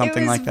Academy or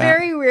something like that. It was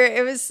very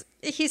weird.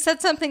 He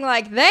said something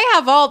like, they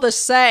have all the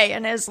say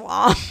in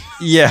Islam.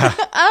 Yeah.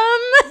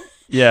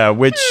 Yeah,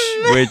 which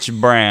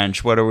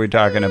branch? What are we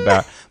talking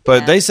about?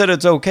 But they said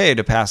it's okay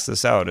to pass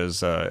this out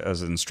as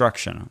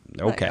instruction.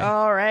 Okay. Like,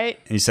 all right.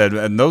 He said,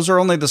 and those are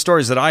only the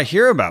stories that I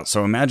hear about,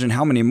 so imagine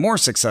how many more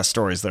success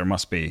stories there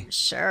must be.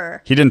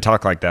 Sure. He didn't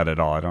talk like that at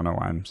all. I don't know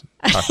why I'm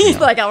talking He's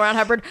like L. Ron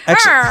Hubbard.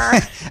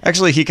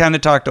 Actually, he kind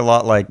of talked a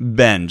lot like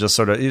Ben,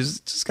 he's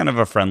just kind of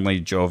a friendly,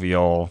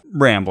 jovial,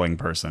 rambling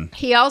person.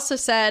 He also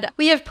said,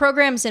 we have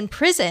programs in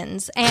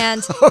prisons,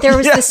 and there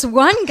was this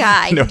one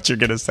guy I know what you're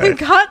going to say. who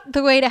got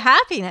the way to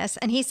happiness,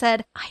 and he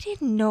said, I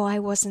didn't know I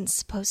wasn't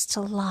supposed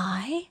to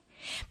lie.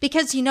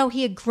 Because, he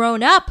had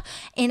grown up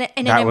in an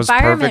environment was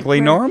perfectly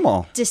where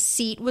normal.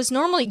 Deceit was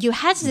normal. You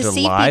had to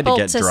deceive lie, people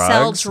to get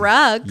sell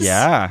drugs.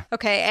 Yeah.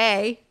 Okay,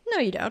 A, no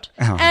you don't.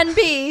 Oh. And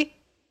B,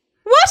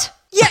 what?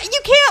 Yeah,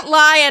 you can't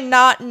lie and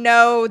not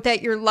know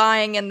that you're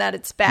lying and that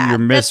it's bad. You're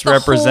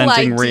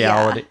misrepresenting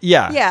reality.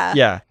 Yeah.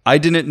 Yeah. I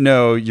didn't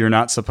know you're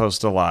not supposed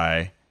to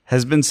lie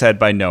has been said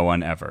by no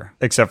one ever,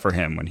 except for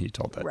him when he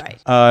told that.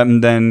 Right.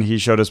 And then he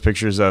showed us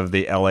pictures of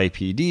the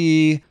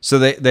LAPD. So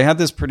they had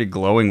this pretty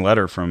glowing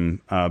letter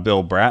from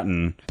Bill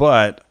Bratton,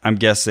 but I'm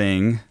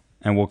guessing,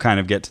 and we'll kind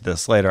of get to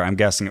this later, I'm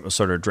guessing it was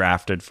sort of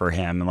drafted for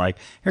him. And like,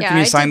 here, can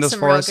you sign this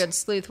for us? I did some real good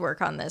sleuth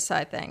work on this,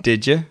 I think.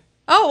 Did you?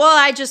 Oh, well,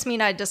 I just mean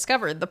I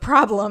discovered the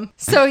problem.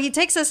 So he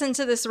takes us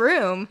into this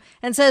room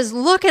and says,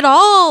 look at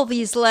all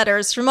these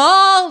letters from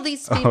all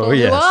these people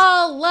who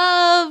all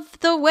love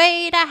the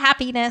way to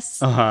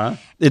happiness. Uh-huh.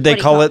 Did they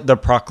call it the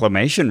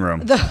proclamation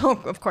room?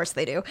 Of course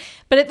they do.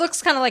 But it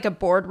looks kind of like a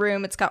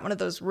boardroom. It's got one of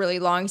those really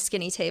long,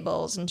 skinny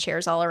tables and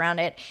chairs all around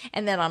it.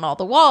 And then on all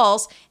the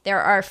walls,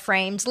 there are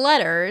framed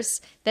letters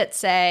that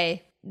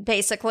say,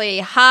 basically,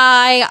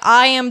 hi,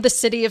 I am the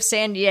city of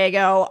San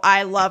Diego.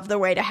 I love the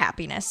way to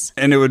happiness.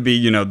 And it would be,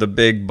 the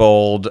big,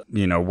 bold,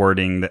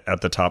 wording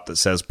at the top that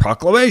says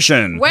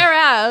proclamation.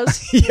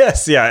 Whereas.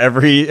 Yes, yeah.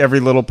 Every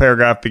little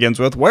paragraph begins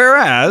with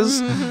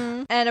whereas. Mm-hmm.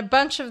 And a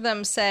bunch of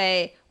them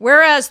say,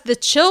 whereas the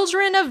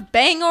children of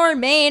Bangor,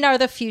 Maine are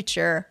the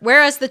future.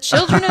 Whereas the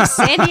children of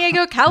San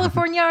Diego,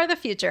 California are the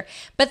future.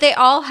 But they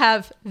all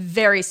have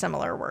very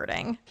similar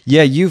wording.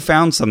 Yeah, you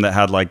found some that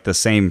had like the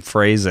same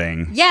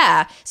phrasing.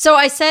 Yeah. So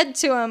I said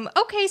to him,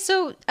 okay,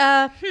 so,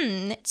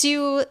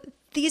 do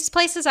these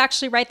places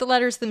actually write the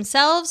letters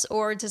themselves,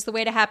 or does the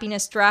Way to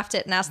Happiness draft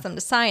it and ask them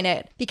to sign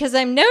it? Because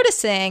I'm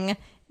noticing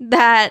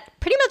that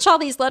pretty much all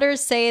these letters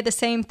say the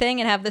same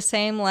thing and have the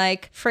same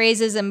like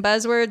phrases and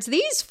buzzwords.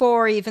 These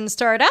 4 even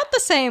start out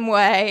the same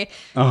way.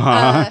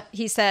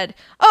 He said,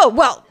 oh,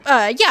 well,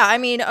 yeah, I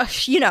mean,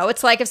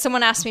 it's like if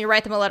someone asked me to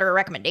write them a letter of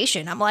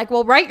recommendation, I'm like,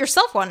 well, write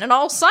yourself one and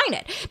I'll sign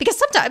it. Because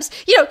sometimes,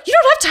 you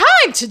don't have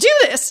time to do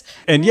this.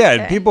 And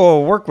yeah, people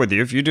will work with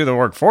you if you do the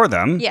work for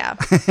them. Yeah.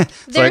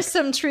 There's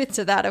some truth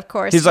to that, of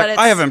course. He's like,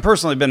 I haven't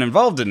personally been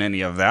involved in any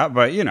of that,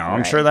 but,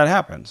 I'm sure that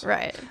happens.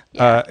 Right.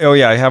 Yeah.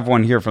 I have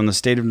one here from the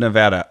state of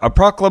Nevada. A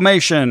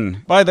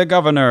proclamation by the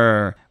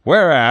governor.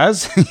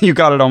 Whereas, you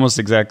got it almost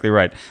exactly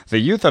right. The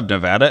youth of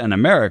Nevada and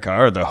America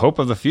are the hope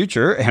of the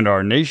future and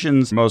our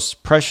nation's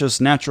most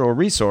precious natural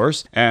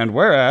resource. And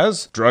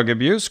whereas, drug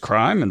abuse,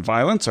 crime, and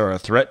violence are a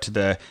threat to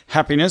the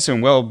happiness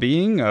and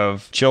well-being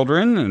of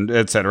children, and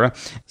etc.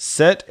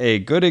 Set a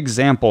good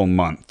example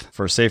month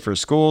for safer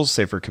schools,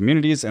 safer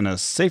communities, and a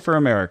safer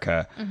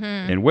America.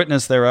 In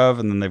witness thereof,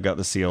 and then they've got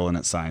the seal and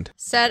it's signed.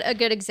 Set a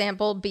good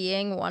example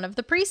being one of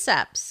the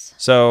precepts.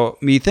 So,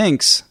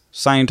 methinks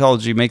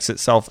Scientology makes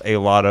itself a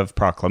lot of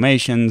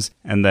proclamations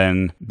and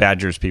then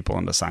badgers people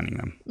into signing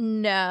them.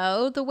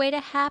 No, the Way to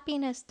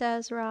Happiness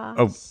does, Ross.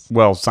 Oh,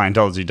 well,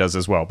 Scientology does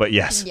as well, but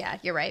yes. Yeah,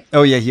 you're right.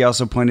 Oh, yeah, he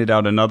also pointed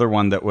out another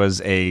one that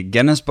was a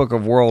Guinness Book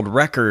of World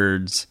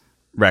Records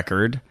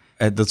record.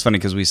 That's funny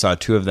because we saw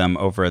 2 of them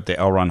over at the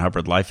L. Ron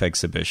Hubbard Life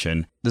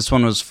Exhibition. This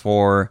one was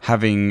for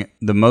having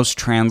the most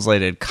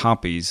translated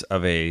copies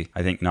of a,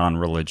 I think,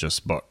 non-religious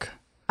book.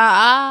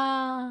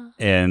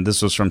 And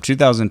this was from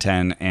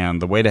 2010,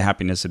 and The Way to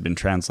Happiness had been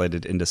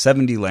translated into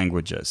 70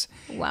 languages.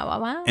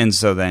 Wow. And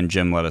so then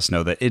Jim let us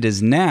know that it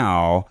is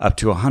now up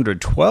to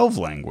 112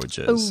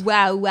 languages.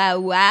 Wow.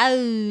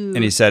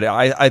 And he said,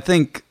 I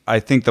think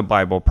the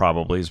Bible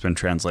probably has been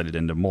translated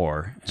into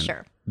more. And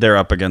sure. They're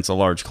up against a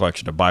large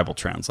collection of Bible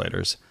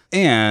translators.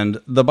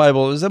 And the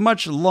Bible is a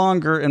much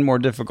longer and more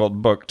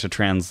difficult book to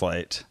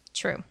translate.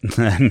 True.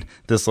 Than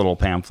this little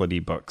pamphlet-y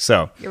book.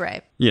 So, you're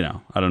right.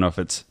 I don't know if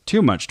it's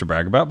too much to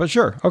brag about, but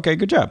sure. Okay,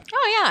 good job.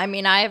 Oh, yeah. I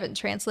mean, I haven't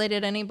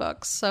translated any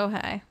books, so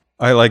hey.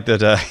 I like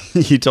that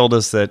he told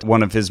us that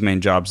one of his main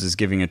jobs is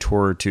giving a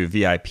tour to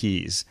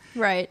VIPs.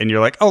 Right. And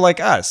you're like, oh, like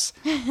us.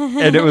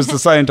 And it was the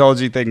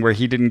Scientology thing where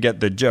he didn't get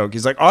the joke.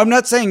 He's like, oh, I'm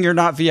not saying you're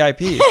not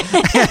VIP.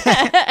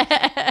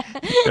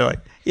 You're like,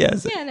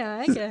 yes. Yeah, no,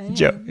 I get it.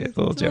 Joke. Yeah, it's a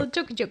little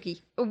joke.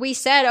 Jokey. We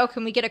said, oh,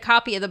 can we get a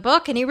copy of the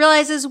book? And he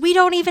realizes we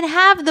don't even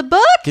have the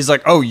book. He's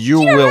like, oh,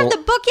 you don't will. have the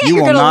book yet?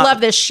 You're going to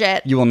love this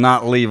shit. You will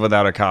not leave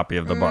without a copy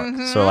of the book.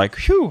 So like,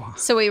 whew.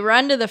 So we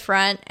run to the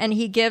front and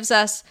he gives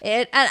us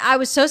it. And I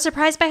was so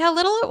surprised by how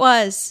little it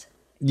was.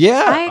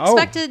 Yeah. I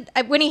expected,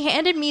 when he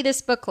handed me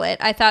this booklet,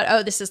 I thought,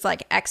 oh, this is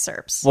like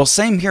excerpts. Well,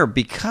 same here,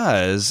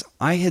 because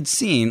I had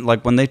seen,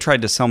 like, when they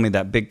tried to sell me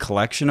that big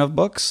collection of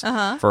books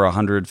for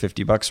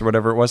 $150 or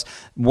whatever it was,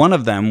 one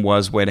of them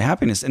was Way to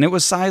Happiness, and it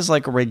was sized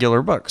like a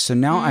regular book. So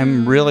now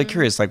I'm really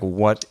curious, like,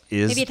 what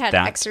is Maybe it had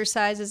that?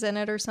 exercises in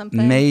it or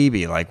something.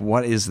 Maybe, like,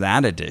 what is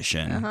that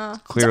edition?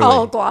 Clearly. It's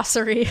all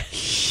glossary.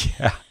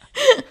 Yeah.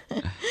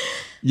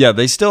 Yeah,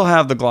 they still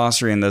have the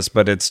glossary in this,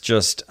 but it's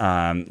just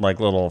like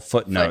little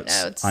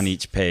footnotes on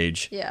each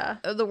page. Yeah.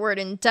 The word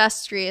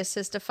industrious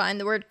is defined.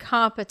 The word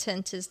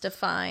competent is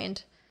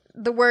defined.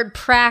 The word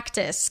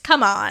practice.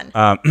 Come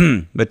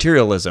on.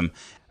 Materialism.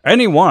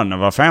 Any one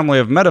of a family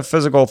of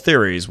metaphysical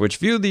theories which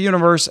view the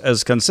universe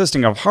as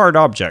consisting of hard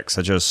objects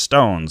such as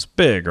stones,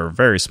 big or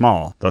very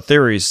small. The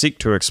theories seek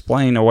to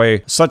explain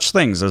away such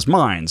things as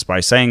minds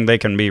by saying they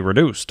can be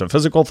reduced to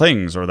physical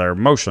things or their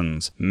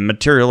motions.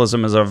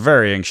 Materialism is a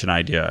very ancient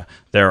idea.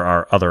 There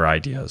are other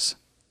ideas.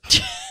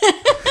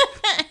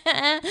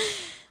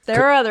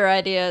 There are other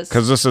ideas.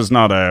 Because this is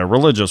not a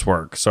religious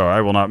work, so I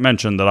will not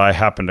mention that I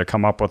happen to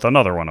come up with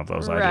another one of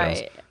those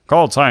ideas.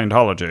 Called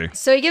Scientology.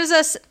 So he gives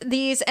us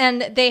these,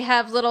 and they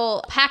have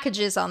little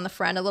packages on the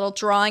front, a little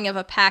drawing of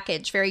a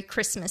package, very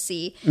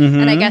Christmassy.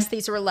 And I guess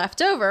these were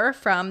left over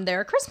from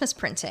their Christmas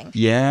printing.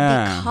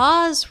 Yeah.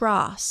 Because,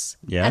 Ross,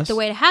 Yes? at The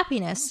Way to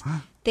Happiness,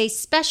 they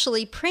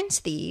specially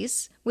print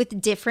these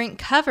with different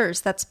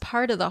covers. That's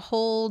part of the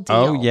whole deal.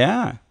 Oh,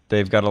 yeah.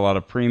 They've got a lot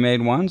of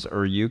pre-made ones,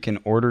 or you can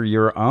order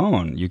your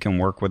own. You can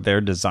work with their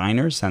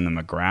designers, send them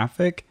a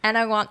graphic. And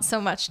I want so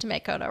much to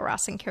make Odo,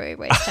 Ross, and Carrie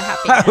Ways to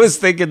Happiness. I was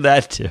thinking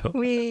that too.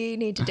 We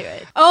need to do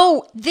it.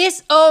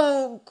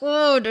 Oh,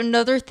 good.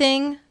 Another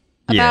thing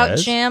about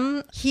Yes.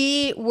 Jim,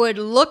 he would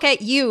look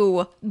at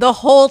you the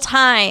whole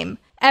time.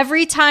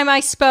 Every time I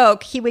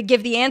spoke, he would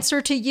give the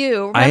answer to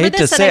you. Remember I hate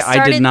this? to say,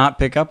 I did not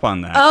pick up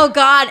on that. Oh,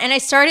 God. And I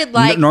started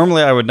like...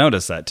 Normally, I would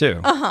notice that too.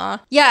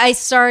 Yeah, I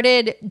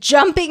started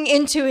jumping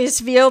into his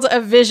field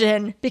of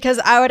vision because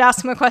I would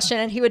ask him a question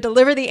and he would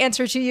deliver the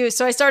answer to you.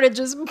 So I started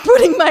just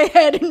putting my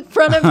head in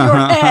front of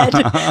your head.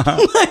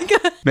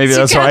 Maybe to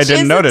that's why I catch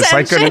didn't his notice.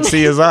 attention. I couldn't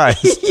see his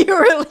eyes.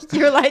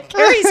 You're like,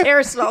 Carrie's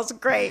hair smells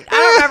great. I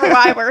don't remember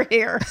why we're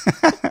here.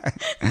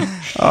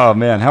 Oh,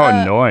 man, how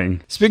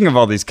annoying. Speaking of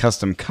all these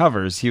custom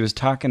covers, he was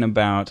talking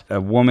about a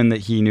woman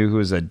that he knew who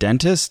was a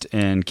dentist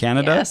in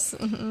Canada. Yes.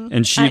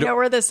 And I know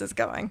where this is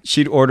going.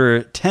 she'd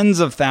order tens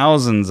of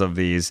thousands of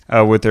these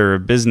with her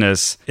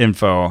business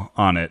info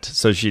on it.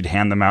 So she'd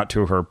hand them out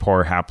to her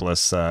poor,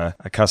 hapless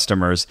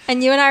customers.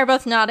 And you and I are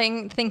both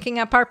nodding, thinking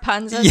up our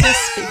puns as he's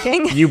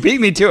speaking. You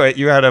beat me to it.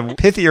 You had a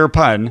pithier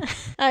pun.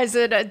 I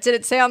said, did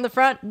it say on the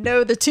front,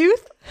 no, the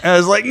tooth? And I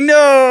was like,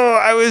 no,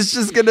 I was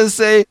just going to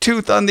say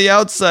tooth on the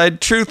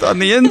outside, truth on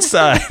the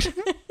inside.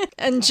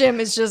 And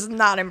Jim is just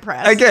not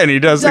impressed. Again, he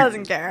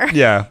doesn't care.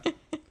 Yeah.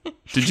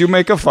 Did you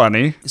make a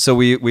funny? So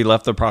we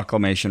left the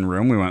proclamation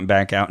room. We went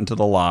back out into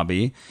the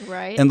lobby.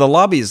 Right. And the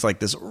lobby is like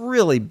this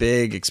really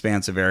big,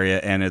 expansive area.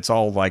 And it's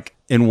all like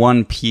in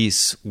one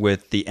piece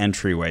with the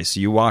entryway. So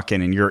you walk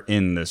in and you're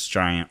in this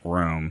giant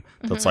room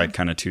that's like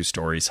kind of 2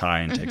 stories high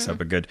and takes up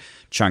a good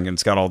chunk. And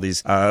it's got all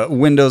these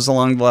windows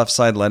along the left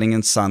side letting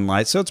in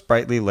sunlight. So it's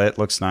brightly lit,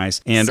 looks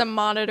nice. And some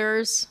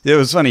monitors. it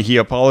was funny. He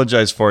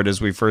apologized for it as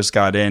we first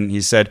got in.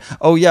 He said,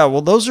 oh, yeah,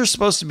 well, those are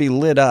supposed to be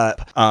lit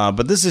up.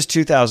 But this is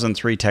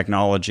 2003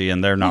 technology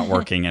and they're not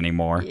working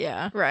anymore.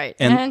 Yeah, right.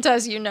 And- And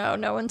as you know,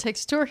 no one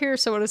takes a tour here,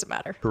 so what does it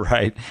matter?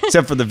 Right.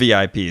 Except for the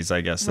VIPs,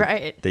 I guess. that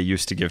Right. They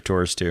used to give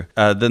tours to.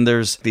 Then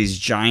there's these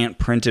giant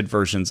printed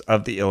versions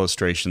of the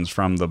illustrations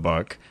from the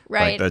book.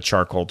 Right. Like the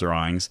charcoal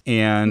drawings.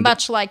 And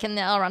Much like in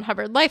the L. Ron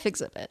Hubbard Life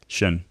exhibit.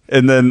 Shin.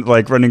 And then,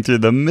 like, running through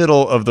the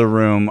middle of the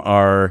room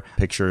are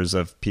pictures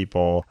of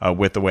people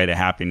with the Way to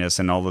Happiness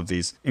and all of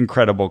these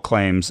incredible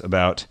claims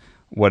about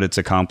what it's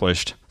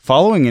accomplished.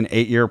 Following an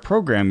 8-year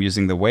program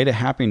using the Way to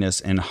Happiness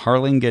in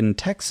Harlingen,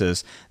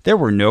 Texas, there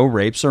were no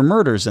rapes or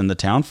murders in the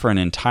town for an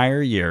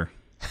entire year.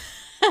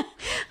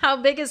 How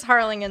big is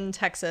Harlingen,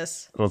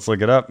 Texas? Let's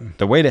look it up.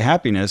 The Way to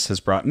Happiness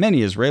has brought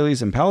many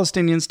Israelis and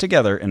Palestinians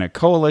together in a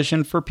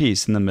coalition for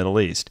peace in the Middle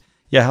East.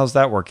 Yeah, how's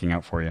that working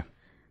out for you?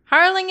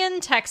 Harlingen,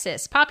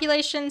 Texas.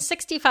 Population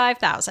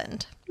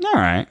 65,000. All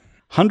right.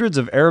 Hundreds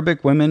of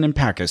Arabic women in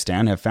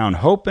Pakistan have found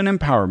hope and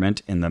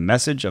empowerment in the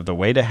message of the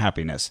Way to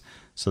Happiness.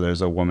 So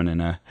there's a woman in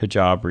a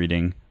hijab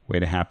reading Way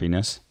to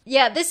Happiness.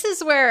 Yeah, this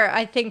is where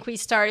I think we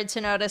started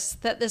to notice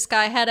that this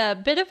guy had a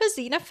bit of a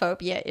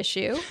xenophobia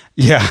issue.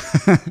 Yeah.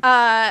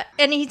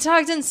 And he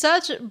talked in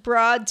such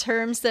broad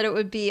terms that it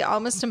would be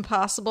almost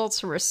impossible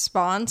to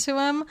respond to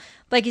him.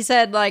 Like he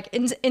said, like,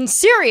 in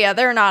Syria,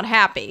 they're not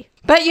happy.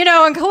 But, you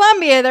know, in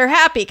Colombia, they're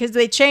happy because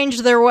they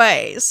changed their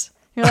ways.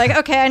 You're like,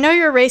 okay, I know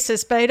you're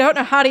racist, but I don't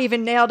know how to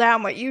even nail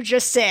down what you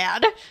just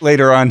said.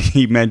 Later on,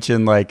 he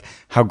mentioned, like,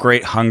 how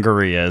great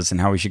Hungary is and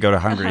how we should go to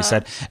Hungary. He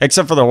said,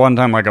 except for the one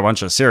time, like, a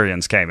bunch of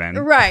Syrians came in.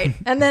 Right.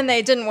 And then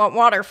they didn't want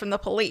water from the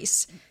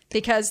police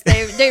because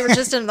they were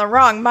just in the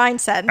wrong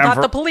mindset and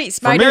thought the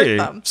police might hurt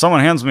them.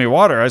 Someone hands me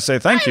water, I say,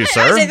 thank you,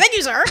 sir. I say, thank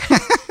you, sir.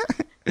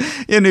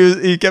 And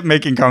he kept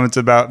making comments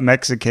about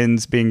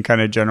Mexicans being kind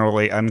of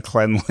generally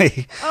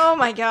uncleanly. Oh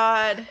my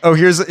God. Oh,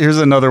 here's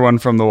another one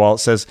from the wall. It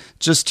says,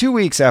 just 2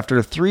 weeks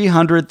after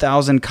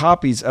 300,000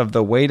 copies of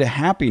The Way to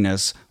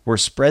Happiness were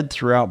spread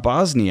throughout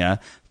Bosnia,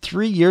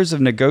 3 years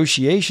of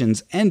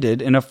negotiations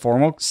ended in a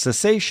formal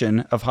cessation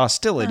of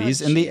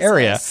hostilities in the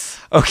area.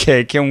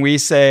 Okay, can we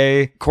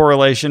say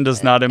correlation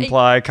does not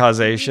imply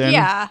causation?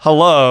 Yeah.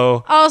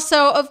 Hello.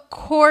 Also, of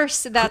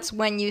course, that's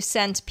when you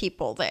send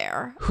people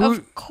there.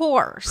 Of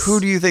course. Who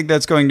do you think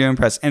that's going to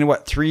impress? And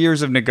what, 3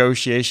 years of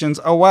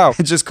negotiations? Oh, wow.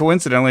 Just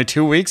coincidentally,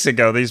 2 weeks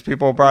ago, these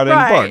people brought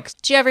in books.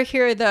 Did you ever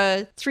hear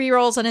the 3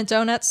 rolls and a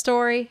donut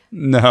story?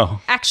 No.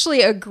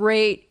 Actually, a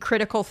great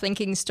critical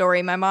thinking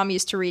story my mom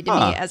used to read to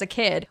me as a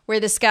kid,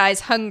 where this guy's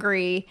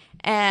hungry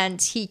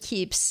and he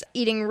keeps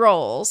eating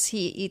rolls.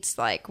 He eats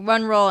like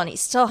one roll and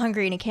he's still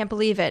hungry and he can't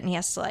believe it. And he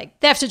has to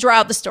they have to draw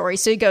out the story.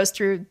 So he goes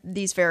through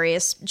these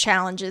various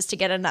challenges to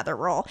get another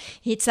roll.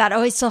 He eats that.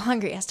 Oh, he's still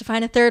hungry. He has to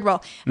find a third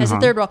roll. Has a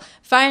third roll.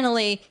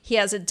 Finally, he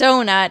has a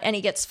donut and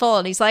he gets full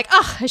and he's like,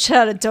 oh, I should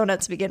have had a donut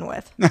to begin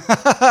with.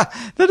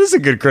 That is a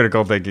good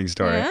critical thinking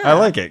story. Yeah. I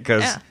like it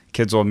because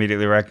kids will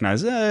immediately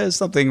recognize there's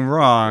something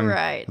wrong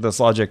with this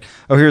logic.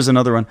 Oh, here's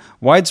another one.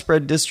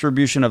 Widespread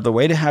distribution of The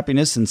Way to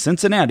Happiness in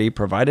Cincinnati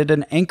provided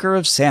an anchor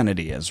of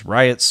sanity as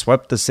riots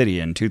swept the city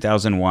in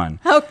 2001.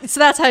 Oh, so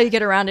that's how you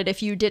get around it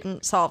if you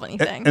didn't solve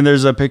anything. And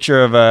there's a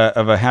picture of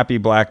a happy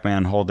black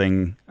man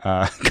holding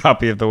a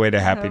copy of The Way to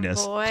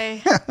Happiness. Oh,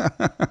 boy.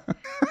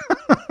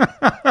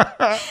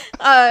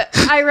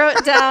 I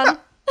wrote down...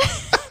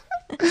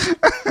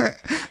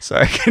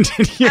 Sorry,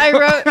 continue.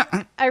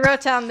 I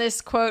wrote down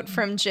this quote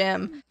from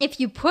Jim. If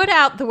you put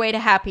out The Way to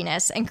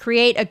Happiness and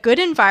create a good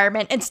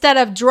environment instead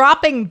of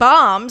dropping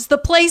bombs, the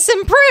place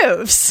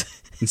improves.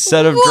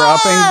 Instead of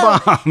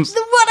dropping bombs.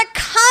 What a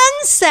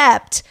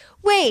concept.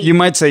 Wait. You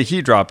might say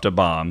he dropped a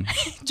bomb.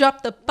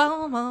 Drop the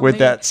bomb on with me.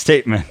 that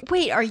statement.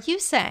 Wait, are you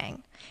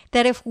saying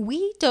that if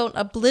we don't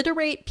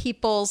obliterate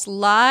people's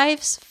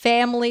lives,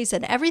 families,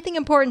 and everything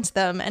important to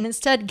them, and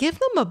instead give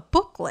them a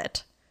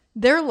booklet,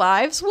 their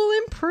lives will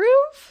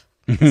improve?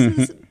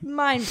 This is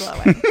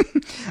mind-blowing.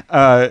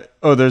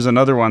 There's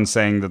another one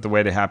saying that The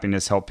Way to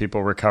Happiness helped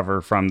people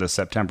recover from the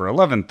September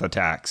 11th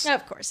attacks.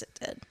 Of course it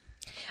did.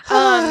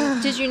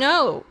 Did you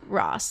know,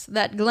 Ross,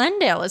 that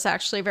Glendale is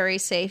actually very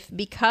safe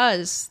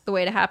because The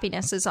Way to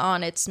Happiness is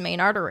on its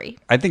main artery?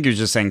 I think you're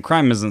just saying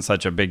crime isn't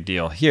such a big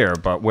deal here,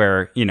 but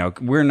where,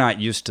 we're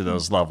not used to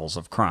those levels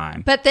of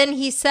crime. But then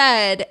he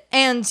said,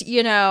 and,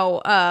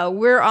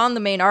 we're on the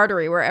main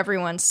artery where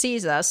everyone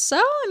sees us.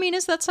 So,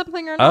 is that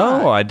something or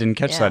not? Oh, I didn't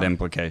catch that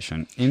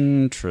implication.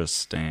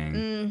 Interesting.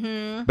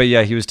 Mm-hmm. But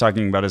yeah, he was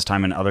talking about his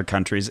time in other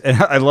countries.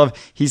 And I love,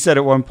 he said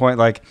at one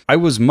point, I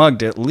was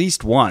mugged at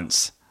least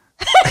once.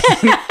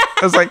 I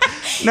was like,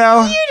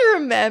 no. You'd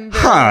remember.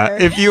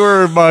 If you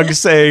were mugged,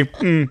 say,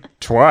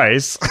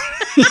 twice.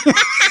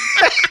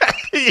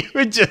 You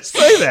would just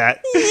say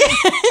that.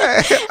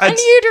 Yeah. And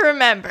you'd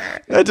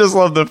remember. I just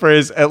love the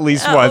phrase "at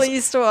least once." At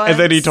least once. And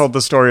then he told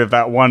the story of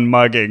that one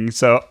mugging.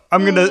 So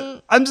I'm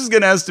just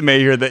gonna estimate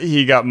here that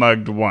he got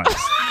mugged once.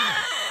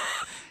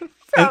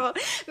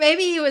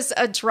 Maybe he was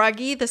a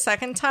druggie the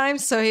second time,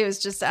 so he was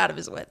just out of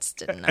his wits.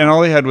 Didn't know. And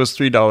all he had was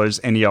 $3,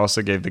 and he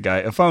also gave the guy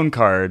a phone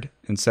card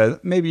and said,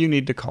 maybe you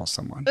need to call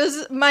someone. This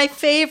is my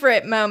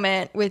favorite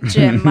moment with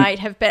Jim might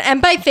have been,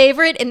 and by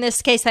favorite in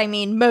this case, I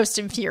mean most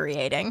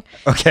infuriating.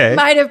 Okay.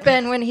 Might have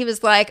been when he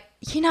was like,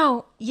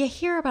 you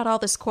hear about all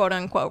this quote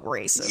unquote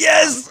racism.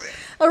 Yes!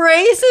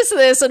 Racist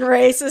this and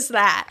racist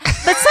that.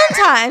 But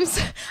sometimes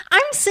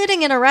I'm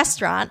sitting in a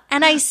restaurant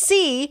and I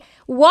see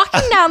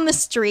walking down the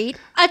street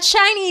a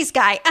Chinese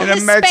guy, a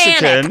Hispanic,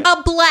 Mexican,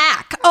 a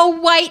black, a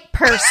white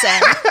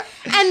person.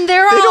 And they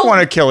don't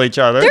want to kill each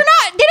other. They don't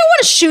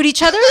want to shoot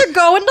each other. They're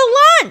going to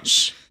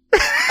lunch.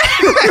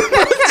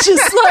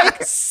 Just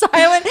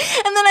silent.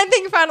 And then I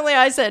think finally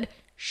I said,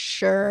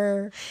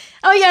 sure.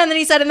 Oh, yeah. And then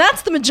he said, and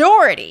that's the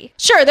majority.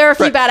 Sure, there are a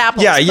few bad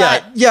apples.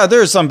 Yeah.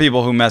 There are some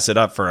people who mess it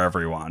up for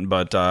everyone.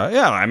 But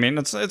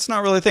it's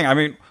not really a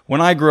thing. When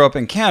I grew up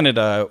in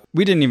Canada,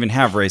 we didn't even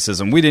have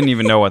racism. We didn't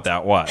even know what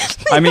that was.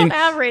 Don't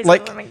have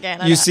racism in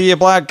Canada. You see a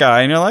black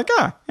guy and you're like,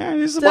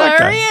 he's a black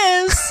guy. There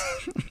he is.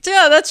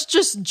 Yeah, that's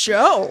just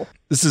Joe.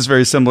 This is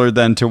very similar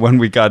then to when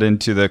we got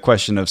into the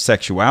question of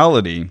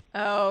sexuality.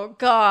 Oh,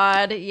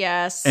 God,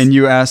 yes. And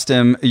you asked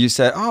him, you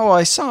said,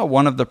 I saw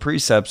one of the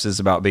precepts is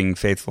about being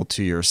faithful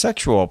to your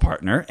sexual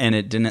partner, and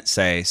it didn't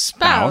say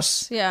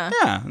spouse. Yeah.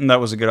 Yeah, and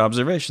that was a good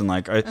observation.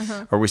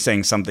 Are we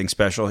saying something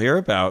special here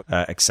about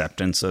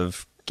acceptance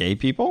of gay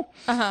people?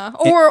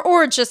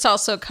 Or just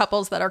also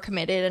couples that are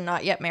committed and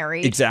not yet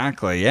married.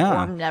 Exactly,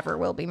 yeah. Or never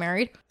will be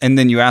married. And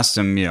then you asked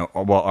him,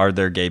 are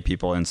there gay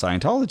people in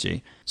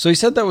Scientology? So he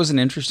said that was an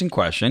interesting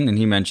question, and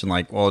he mentioned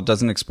it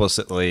doesn't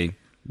explicitly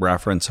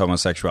reference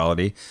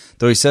homosexuality,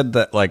 though he said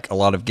that a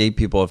lot of gay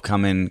people have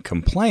come in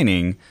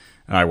complaining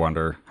And I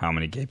wonder how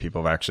many gay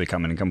people have actually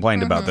come in and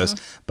complained about this.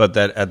 But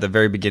that at the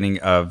very beginning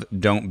of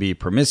Don't Be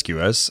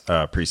Promiscuous,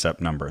 precept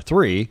number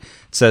 3, it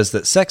says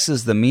that sex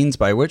is the means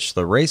by which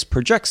the race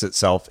projects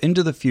itself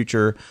into the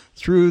future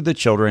through the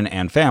children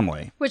and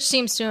family. Which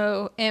seems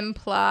to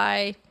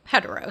imply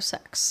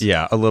heterosex.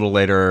 Yeah, a little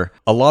later,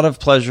 a lot of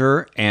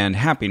pleasure and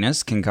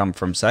happiness can come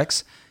from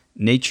sex.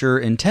 Nature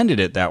intended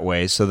it that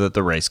way so that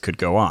the race could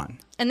go on.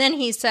 And then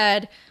he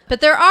said, but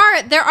there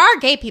are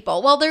gay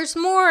people. Well, there's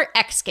more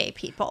ex-gay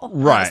people.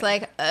 Right. I was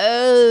like,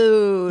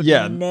 oh,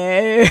 Yeah.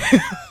 no.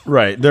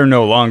 Right, they're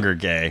no longer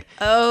gay.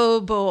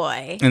 Oh,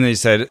 boy. And they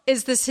said,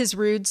 Is this his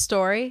rude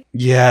story?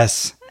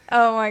 yes.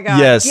 Oh, my God.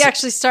 Yes. He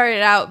actually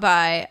started out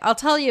by, I'll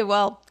tell you,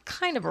 well,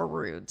 kind of a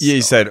rude story. Yeah,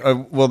 he said,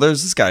 well,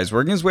 there's this guy who's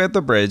working his way up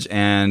the bridge,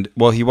 and,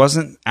 well, he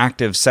wasn't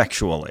active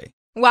sexually.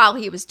 While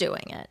he was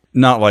doing it.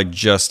 Not like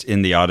just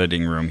in the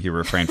auditing room he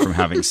refrained from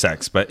having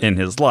sex, but in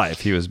his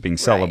life he was being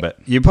celibate.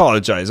 He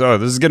apologized. Oh,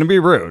 this is going to be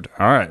rude.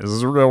 All right, this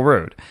is real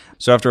rude.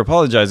 So after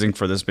apologizing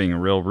for this being a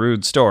real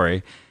rude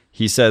story,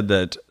 he said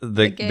that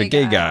the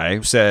gay guy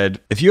said,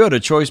 if you had a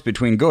choice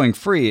between going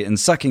free and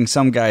sucking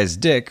some guy's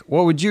dick,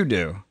 what would you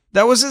do?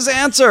 That was his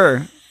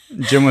answer.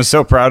 Jim was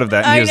so proud of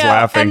that, and he was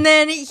laughing. And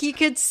then he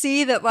could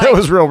see that, like, that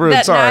was real rude.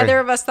 That Sorry. neither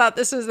of us thought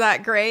this was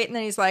that great. And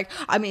then he's like,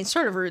 I mean,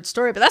 sort of rude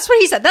story, but that's what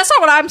he said. That's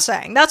not what I'm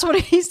saying. That's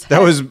what he said.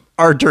 That was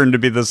our turn to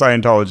be the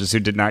Scientologist who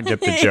did not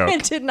get the joke. I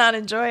did not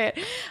enjoy it.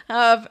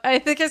 I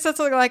think I said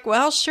something like,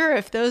 well, sure,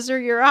 if those are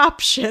your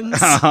options.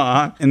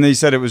 And they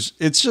said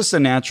it's just a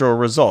natural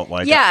result.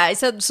 Like, yeah, I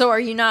said, so are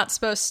you not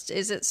supposed to,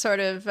 is it sort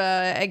of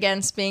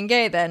against being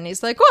gay then? And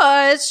he's like,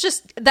 well, it's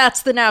just,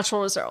 that's the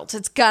natural result.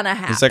 It's gonna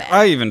happen. He's like,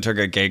 I even took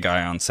a gay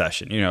guy on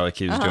session, like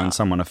he was doing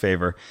someone a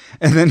favor.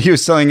 And then he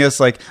was telling us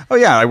like, oh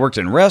yeah, I worked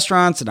in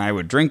restaurants and I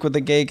would drink with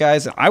the gay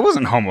guys. And I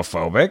wasn't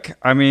homophobic.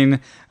 I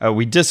mean,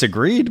 we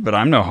disagreed, but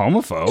I'm no homophobe.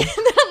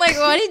 I'm like,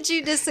 what did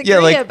you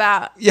disagree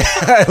about? Yeah,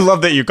 I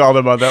love that you called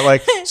him on that.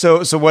 Like,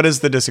 so what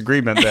is the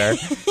disagreement there?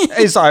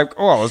 He's like,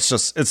 well,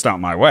 it's not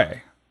my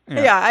way.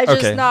 Yeah, I'm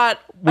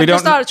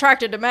just not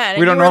attracted to men.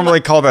 We don't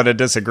normally call that a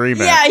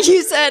disagreement. Yeah,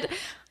 you said,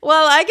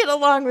 well, I get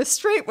along with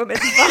straight women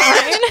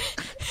fine.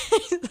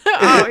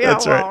 Oh, yeah,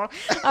 That's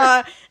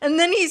right. And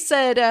then he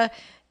said,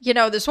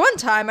 this one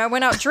time I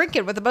went out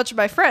drinking with a bunch of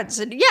my friends,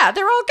 and yeah,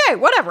 they're all gay.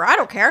 Whatever, I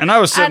don't care. And I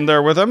was sitting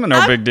there with them, and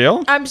no big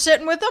deal. I'm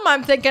sitting with them.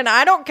 I'm thinking,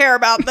 I don't care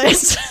about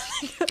this.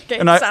 Okay,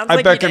 and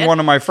I beckoned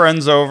one of my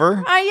friends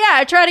over.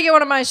 I tried to get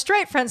one of my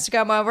straight friends to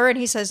come over, and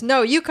he says,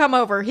 no, you come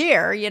over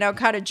here,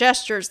 kind of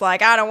gestures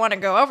like, I don't want to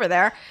go over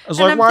there. I was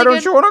like, why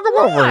don't you want to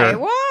come over here?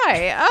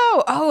 Why?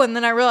 Oh, and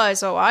then I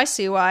realized, I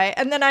see why.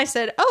 And then I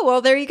said, oh,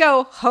 well, there you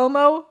go.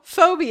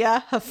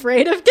 Homophobia,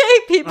 afraid of gay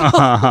people.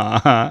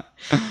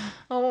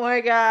 Oh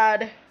my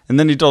God. And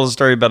then he told a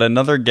story about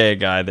another gay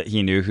guy that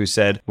he knew who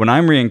said, when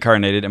I'm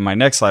reincarnated in my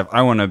next life,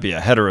 I want to be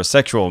a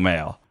heterosexual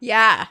male.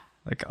 Yeah.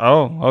 Like,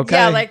 oh, okay.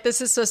 Yeah, like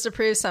this is supposed to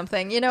prove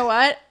something. You know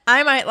what?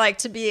 I might like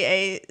to be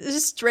a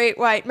straight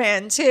white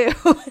man too.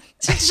 It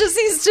just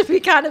seems to be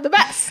kind of the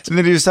best. And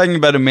then he was talking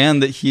about a man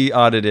that he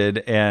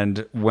audited,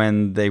 and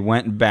when they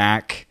went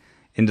back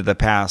into the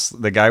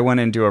past, the guy went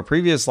into a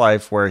previous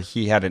life where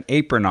he had an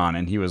apron on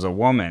and he was a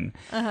woman.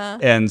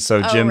 And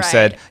so Jim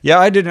said, yeah,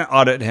 I didn't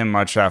audit him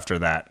much after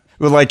that.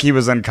 Like he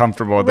was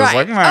uncomfortable with this.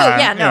 Like,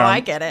 I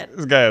get it.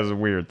 This guy has a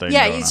weird thing.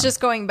 Yeah, he's just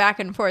going back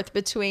and forth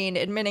between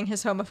admitting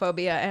his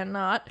homophobia and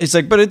not. It's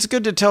like, but it's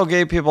good to tell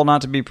gay people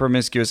not to be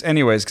promiscuous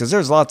anyways, because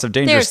there's lots of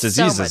dangerous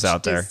diseases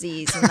out there. There's so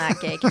much disease in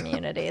that gay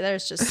community.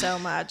 There's just so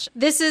much.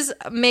 This is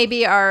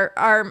maybe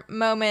our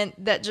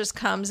moment that just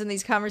comes in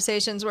these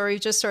conversations where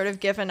we've just sort of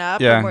given up.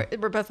 Yeah.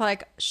 And we're both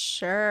like,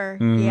 sure,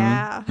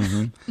 yeah.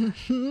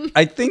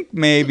 I think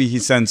maybe he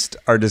sensed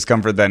our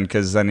discomfort then,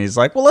 because then he's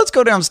like, well, let's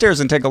go downstairs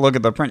and take a look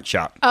at the print shop.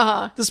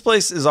 This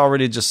place is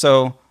already just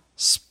so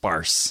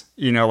sparse.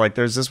 Like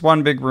there's this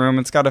one big room.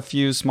 It's got a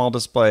few small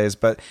displays,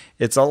 but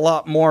it's a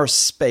lot more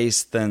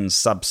space than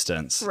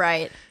substance.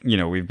 Right.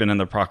 We've been in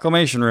the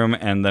proclamation room,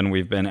 and then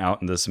we've been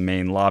out in this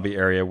main lobby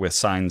area with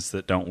signs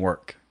that don't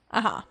work.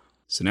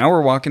 So now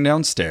we're walking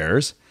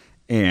downstairs.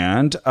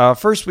 And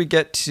first we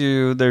get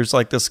to, there's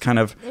like this kind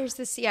of... There's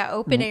this,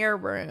 open air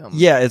room.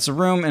 Yeah, it's a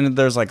room, and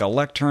there's like a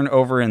lectern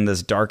over in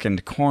this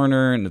darkened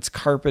corner, and it's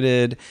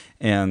carpeted,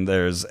 and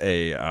there's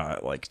a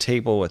like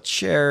table with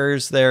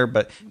chairs there,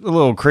 but a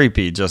little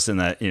creepy just in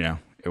that,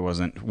 it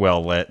wasn't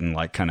well lit, and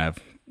like kind of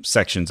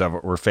sections of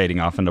it were fading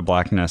off into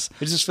blackness.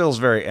 It just feels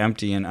very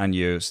empty and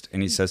unused.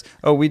 And he says,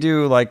 oh, we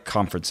do like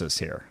conferences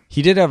here.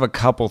 He did have a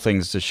couple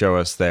things to show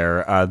us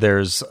there.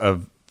 There's a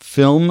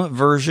film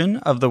version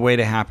of The Way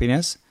to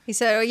Happiness. He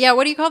said, oh, yeah,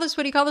 what do you call this?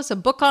 What do you call this? A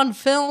book on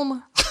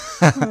film?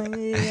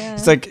 Yeah.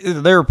 It's like,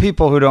 there are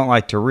people who don't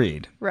like to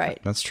read. Right.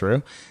 That's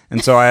true.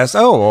 And so I asked,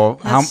 oh, well,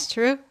 That's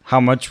true. How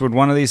much would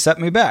one of these set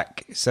me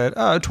back? He said,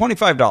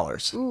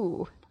 $25.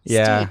 Ooh,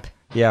 yeah. steep.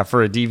 Yeah,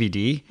 for a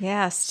DVD.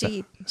 Yeah,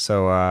 steep.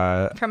 So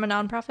from a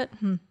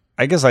nonprofit?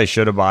 I guess I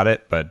should have bought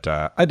it, but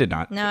I did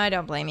not. No, I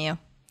don't blame you.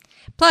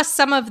 Plus,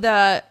 some of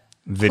the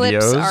Videos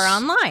clips are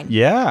online.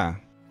 Yeah.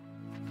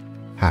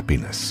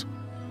 Happiness.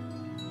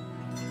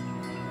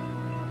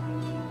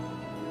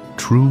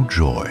 true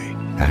joy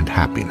and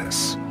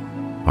happiness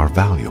are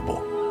valuable.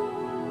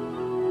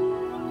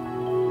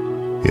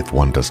 If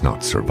one does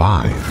not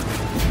survive,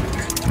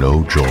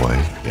 no joy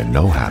and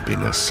no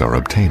happiness are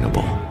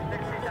obtainable.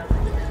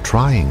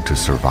 Trying to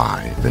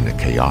survive in a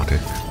chaotic,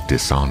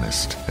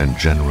 dishonest, and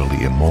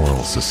generally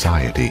immoral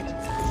society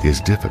is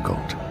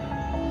difficult.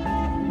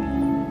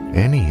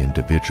 Any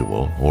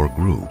individual or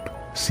group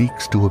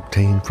seeks to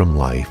obtain from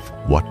life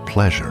what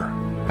pleasure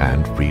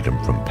and freedom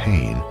from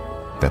pain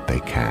that they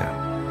can.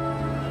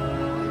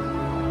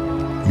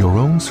 Your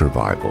own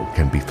survival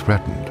can be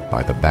threatened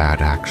by the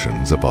bad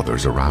actions of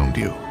others around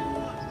you.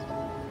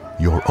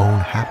 Your own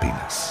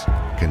happiness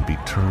can be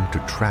turned to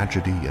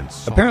tragedy and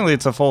sorrow. Apparently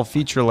it's a full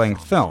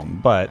feature-length film,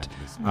 but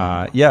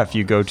if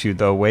you go to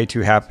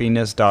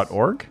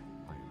thewaytohappiness.org,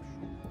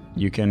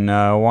 you can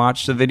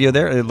watch the video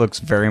there. It looks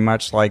very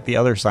much like the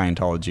other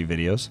Scientology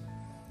videos.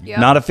 Yep.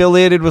 Not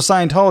affiliated with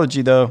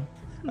Scientology, though,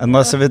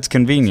 unless if it's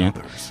convenient.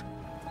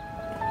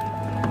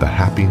 The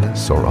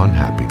happiness or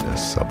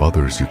unhappiness of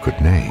others you could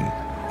name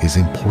is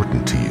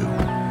important to you.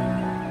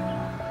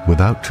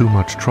 Without too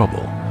much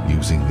trouble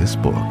using this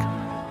book,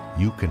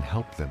 you can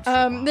help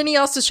them. Then he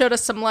also showed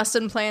us some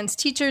lesson plans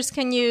teachers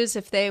can use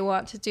if they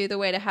want to do the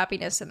way to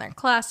happiness in their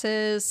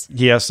classes.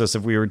 He asked us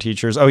if we were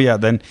teachers. Oh, yeah.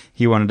 Then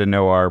he wanted to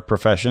know our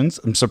professions.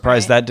 I'm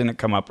surprised that didn't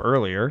come up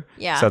earlier.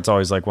 Yeah. So that's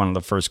always like one of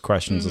the first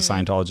questions a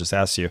Scientologist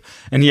asks you.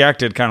 And he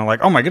acted kind of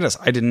like, oh, my goodness,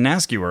 I didn't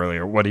ask you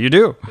earlier. What do you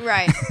do?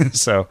 Right.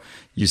 So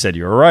you said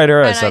you were a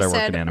writer. I And said I work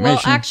in animation. Well,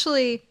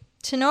 actually,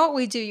 to know what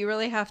we do, you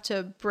really have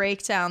to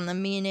break down the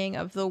meaning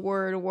of the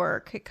word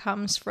work. It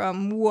comes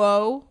from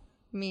woe,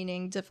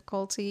 meaning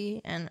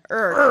difficulty, and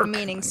irk,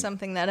 meaning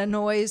something that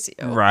annoys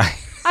you. Right.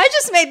 I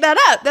just made that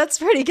up. That's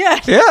pretty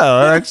good. Yeah,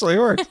 that actually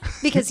worked.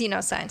 Because,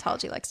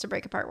 Scientology likes to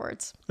break apart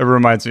words. It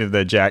reminds me of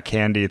the Jack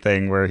Candy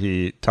thing where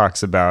he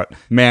talks about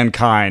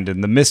mankind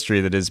and the mystery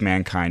that is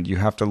mankind. You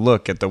have to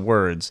look at the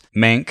words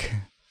mank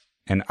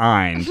and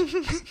ein.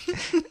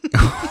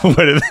 What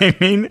do they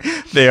mean?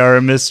 They are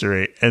a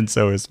mystery, and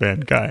so is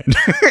mankind.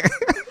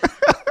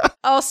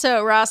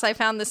 Also, Ross, I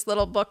found this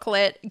little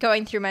booklet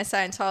going through my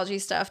Scientology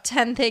stuff.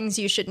 10 things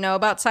you should know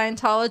about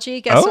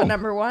Scientology. Guess what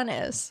number 1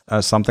 is?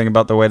 Something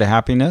about the way to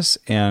happiness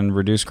and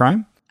reduce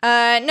crime?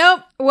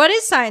 Nope. What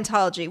is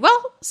Scientology?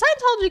 Well,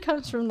 Scientology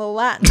comes from the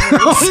Latin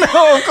word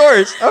No, of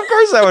course. Of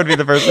course that would be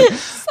the first thing.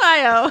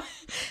 scio,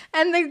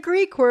 and the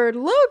Greek word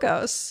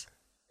logos,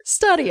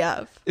 study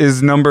of.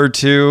 Is number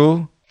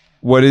 2,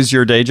 what is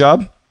your day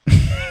job?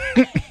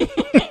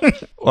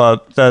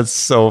 Well, that's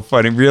so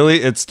funny.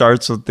 Really? It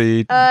starts with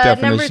the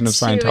definition of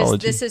Scientology. Number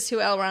 2 is this is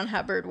who L. Ron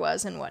Hubbard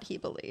was and what he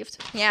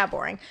believed. Yeah,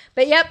 boring.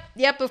 But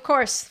yep, of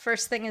course.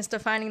 First thing is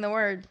defining the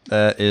word.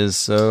 That is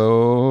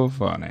so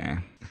funny.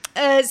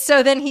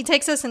 So then he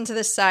takes us into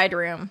this side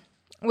room,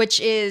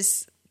 which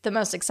is the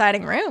most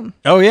exciting room.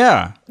 Oh,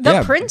 yeah.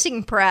 The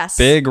printing press.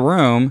 Big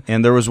room.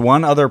 And there was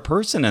one other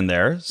person in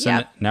there.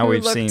 So now who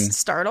we've looked seen...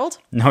 startled.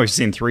 Now we've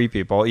seen 3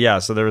 people. Yeah,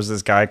 so there was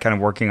this guy kind of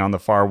working on the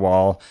far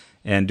wall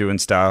and doing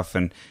stuff,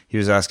 and he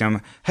was asking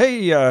him,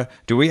 hey,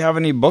 do we have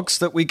any books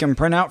that we can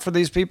print out for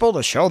these people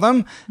to show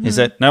them? He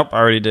said, nope, I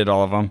already did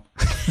all of them.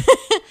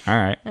 All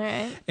right.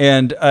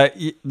 And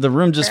the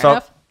room just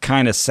felt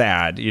kind of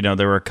sad.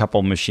 There were a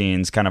couple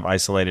machines kind of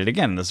isolated,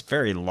 again, in this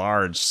very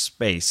large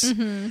space.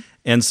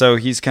 And so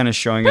he's kind of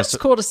showing us... It's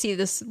cool to see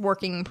this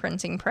working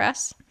printing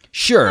press.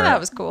 Sure. That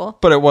was cool.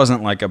 But it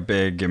wasn't like a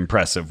big,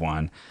 impressive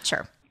one.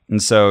 Sure.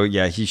 And so,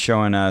 he's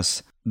showing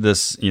us...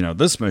 This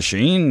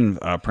machine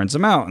prints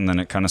them out, and then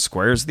it kind of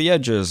squares the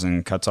edges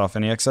and cuts off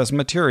any excess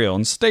material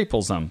and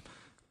staples them.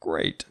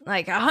 Great.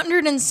 Like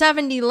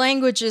 170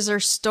 languages are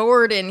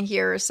stored in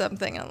here or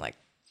something. I'm like,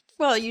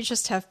 well, you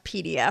just have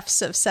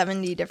PDFs of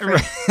 70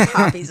 different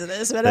copies of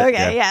this, but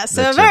okay,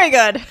 so very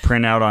good.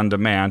 Print out on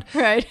demand.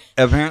 Right.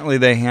 Apparently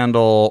they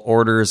handle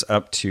orders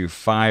up to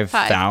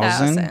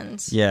 5,000.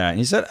 5,000. Yeah, and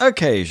he said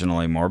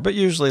occasionally more, but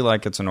usually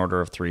like it's an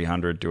order of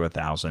 300 to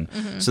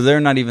 1,000. So they're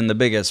not even the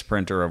biggest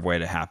printer of Way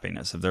to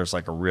Happiness. If there's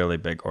like a really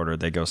big order,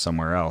 they go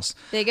somewhere else.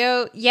 They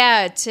go,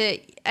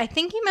 I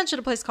think he mentioned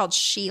a place called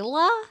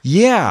Sheila.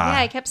 Yeah. Yeah,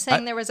 I kept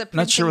saying there was a printing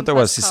I'm not sure what that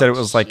was. He said it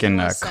was like in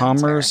Sheila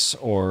Commerce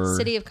Center. or...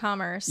 City of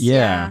Commerce.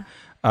 Yeah.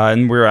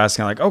 And we were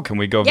asking like, can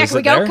we go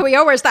visit there? Can we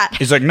go? Where's that?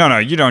 He's like, no,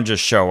 you don't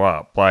just show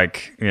up.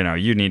 Like,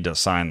 you need to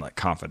sign like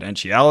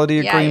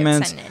confidentiality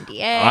agreements. You have to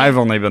sign an NDA. I've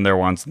only been there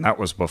once, and that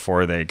was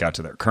before they got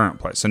to their current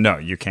place. So no,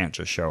 you can't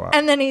just show up.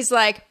 And then he's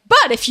like,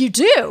 but if you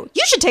do,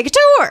 you should take a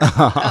tour.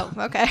 Oh,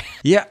 okay.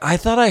 Yeah, I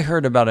thought I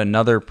heard about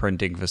another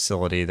printing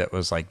facility that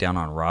was like down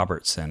on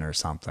Robertson or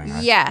something.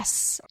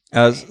 Yes.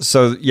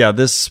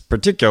 This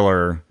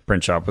particular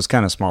print shop was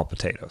kind of small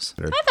potatoes.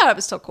 I thought it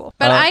was still cool.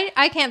 But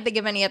I can't think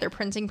of any other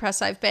printing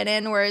press I've been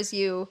in, whereas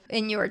you,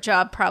 in your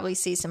job, probably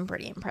see some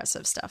pretty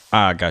impressive stuff.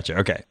 Gotcha.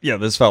 Okay. Yeah,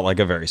 this felt like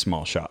a very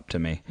small shop to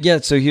me. Yeah,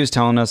 so he was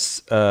telling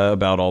us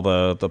about all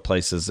the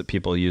places that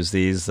people use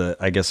these.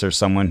 I guess there's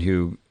someone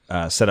who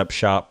set up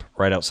shop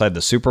right outside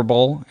the Super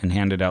Bowl and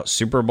handed out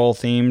Super Bowl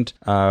themed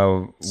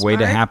Way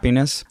to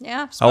Happiness.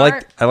 Yeah,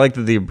 smart. I like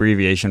that the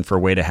abbreviation for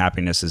Way to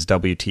Happiness is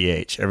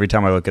WTH. Every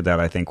time I look at that,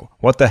 I think,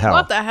 what the hell?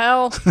 What the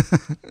hell?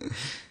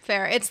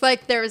 Fair. It's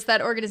like there was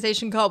that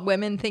organization called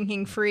Women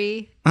Thinking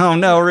Free. Oh,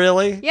 no,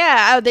 really?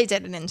 Yeah, they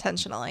did it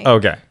intentionally.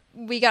 Okay.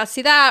 We got to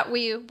see that.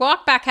 We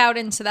walked back out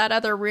into that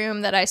other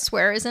room that I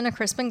swear is in a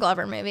Crispin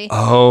Glover movie.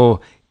 Oh,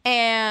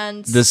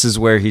 and this is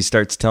where he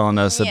starts telling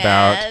us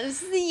about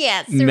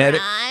yes,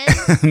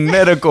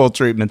 medical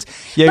treatments.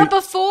 Yeah. But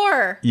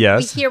before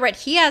we hear what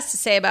he has to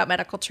say about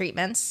medical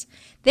treatments,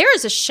 there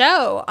is a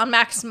show on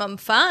Maximum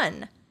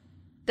Fun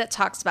that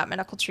talks about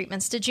medical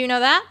treatments. Did you know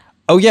that?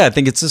 Oh, yeah, I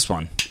think it's this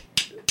one.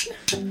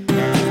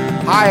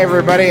 Hi,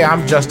 everybody.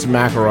 I'm Justin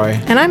McElroy.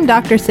 And I'm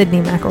Dr.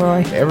 Sydney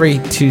McElroy. Every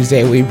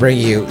Tuesday, we bring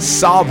you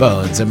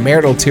Sawbones, a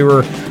marital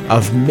tour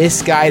of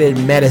misguided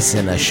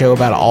medicine, a show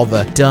about all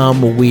the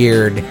dumb,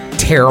 weird,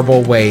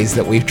 terrible ways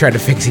that we've tried to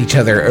fix each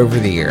other over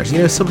the years. You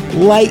know, some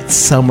light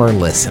summer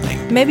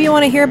listening. Maybe you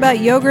want to hear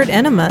about yogurt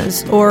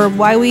enemas, or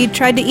why we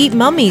tried to eat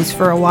mummies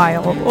for a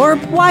while, or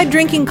why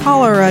drinking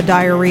cholera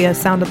diarrhea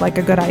sounded like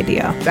a good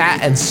idea. That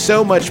and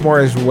so much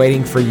more is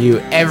waiting for you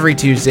every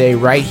Tuesday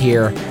right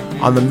here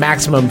on the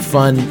Maximum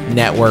Fun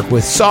Network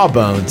with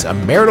Sawbones, a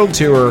marital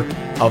tour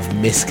of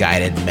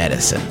misguided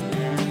medicine.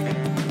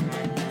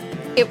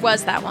 It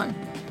was that one.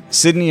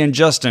 Sydney and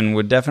Justin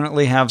would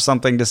definitely have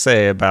something to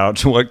say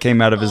about what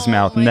came out of his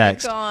mouth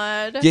next.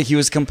 God. Yeah, he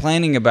was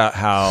complaining about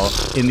how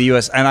in the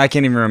U.S., and I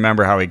can't even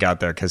remember how he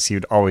got there because he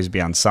would always be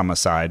on some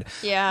side.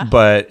 Yeah.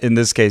 But in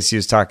this case, he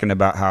was talking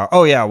about how,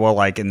 oh yeah, well,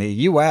 like in the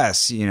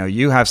U.S., you know,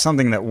 you have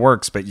something that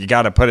works, but you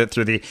got to put it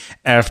through the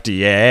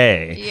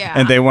FDA. Yeah.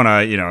 And they want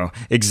to, you know,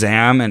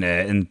 examine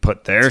it and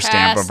put their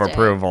stamp of Test it.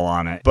 approval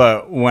on it.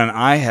 But when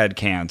I had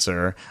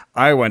cancer,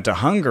 I went to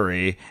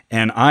Hungary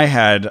and I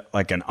had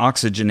like an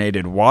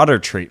oxygenated water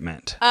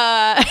treatment.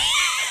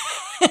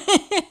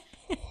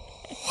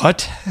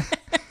 What?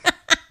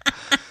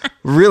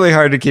 Really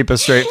hard to keep a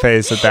straight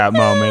face at that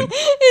moment.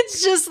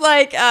 It's just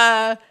like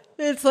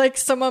it's like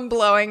someone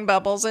blowing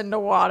bubbles into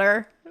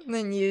water, and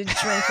then you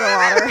drink the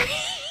water.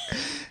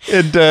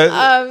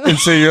 And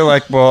so you're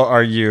like, well,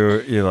 are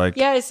you like,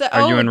 Yeah, so,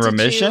 are you in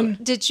remission?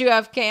 Did you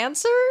have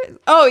cancer?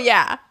 Oh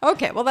yeah.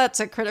 Okay, well that's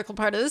a critical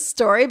part of this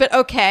story, but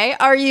okay.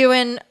 Are you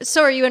in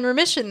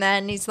remission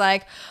then? And he's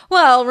like,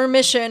 well,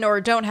 remission or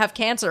don't have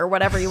cancer or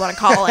whatever you want to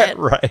call it.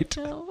 Right.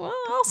 Well,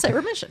 I'll say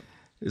remission.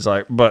 He's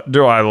like, but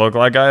do I look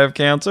like I have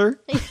cancer?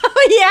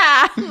 Oh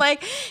yeah. I'm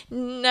like,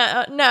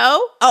 no.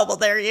 Oh, well,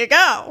 there you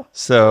go.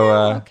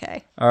 So,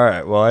 Okay. All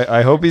right. Well,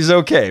 I hope he's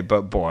okay,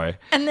 but boy.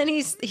 And then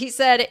he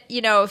said,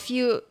 you know, if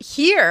you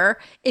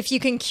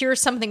can cure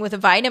something with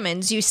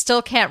vitamins, you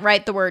still can't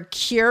write the word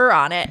cure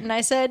on it. And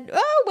I said,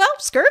 oh, well,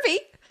 scurvy.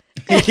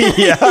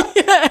 Yeah.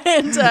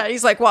 And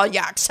he's like, well,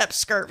 yeah, except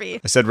scurvy.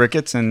 I said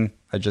rickets and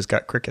I just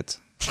got crickets.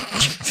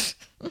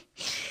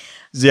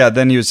 Yeah,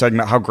 then he was talking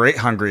about how great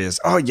Hungary is.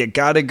 Oh, you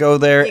got to go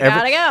there. You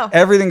gotta go.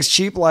 Everything's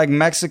cheap like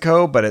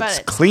Mexico, but it's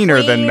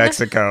cleaner than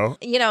Mexico.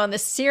 You know, and the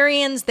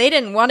Syrians, they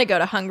didn't want to go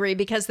to Hungary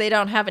because they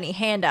don't have any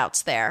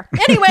handouts there.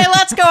 Anyway,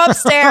 let's go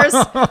upstairs.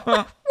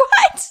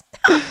 What?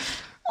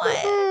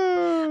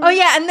 Oh,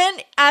 yeah. And then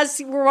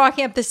as we're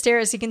walking up the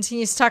stairs, he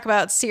continues to talk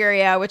about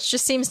Syria, which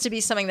just seems to be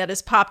something that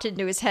has popped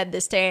into his head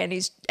this day.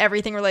 And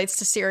everything relates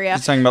to Syria.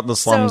 He's talking about the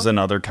slums in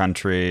other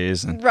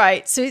countries.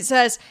 Right. So he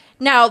says,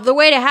 now the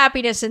way to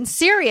happiness in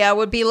Syria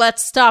would be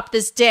let's stop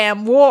this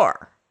damn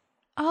war.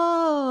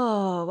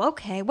 Oh,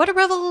 okay. What a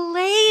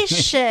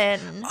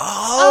revelation.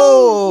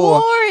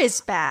 Oh, war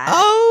is bad.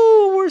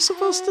 Oh, we're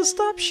supposed to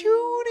stop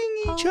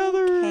shooting each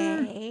other.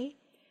 Okay.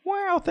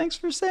 Wow, thanks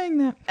for saying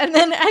that. And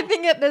then I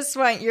think at this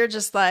point, you're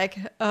just like,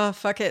 oh,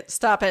 fuck it,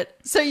 stop it.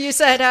 So you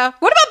said,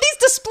 what about these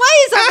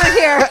displays over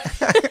here?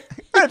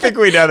 I think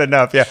we'd had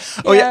enough, yeah.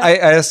 Oh, yeah, I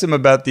asked him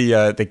about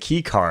the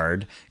key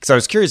card, because I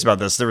was curious about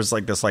this. There was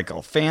like this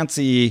a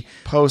fancy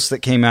post that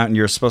came out, and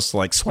you're supposed to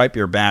like swipe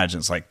your badge,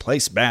 and it's like,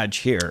 place badge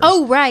here.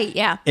 Oh, right,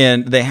 yeah.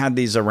 And they had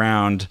these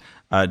around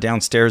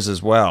downstairs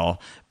as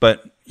well,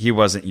 but he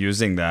wasn't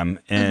using them,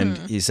 and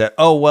he said,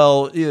 oh,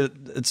 well,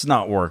 it's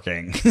not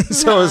working.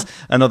 So it was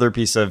another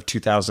piece of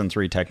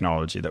 2003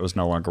 technology that was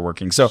no longer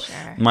working. So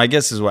my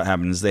guess is what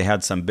happened is they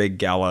had some big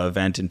gala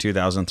event in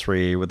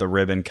 2003 with a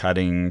ribbon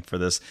cutting for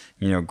this,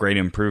 great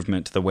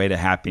improvement to the Way to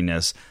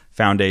Happiness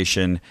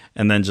Foundation,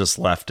 and then just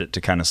left it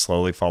to kind of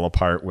slowly fall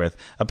apart with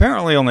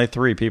apparently only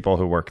 3 people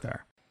who work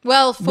there.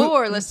 Well,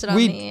 4 listed on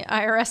the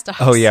IRS docs.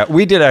 Oh, yeah.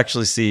 We did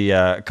actually see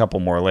a couple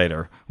more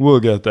later. We'll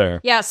get there.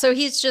 Yeah, so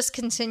he's just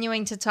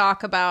continuing to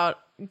talk about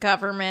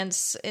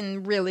governments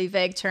in really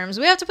vague terms.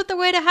 We have to put the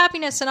Way to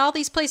Happiness in all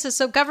these places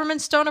so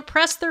governments don't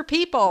oppress their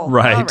people.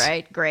 Right. All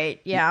right, great.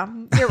 Yeah,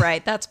 you're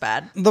right. That's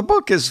bad. The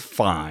book is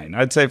fine.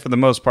 I'd say for the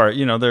most part,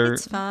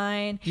 It's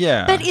fine.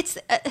 Yeah. But it's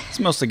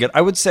mostly good.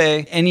 I would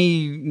say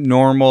any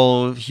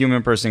normal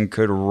human person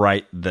could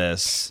write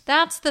this.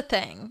 That's the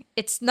thing.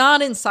 It's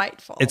not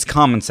insightful. It's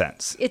common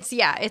sense.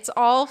 It's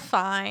all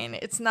fine.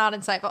 It's not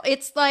insightful.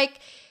 It's like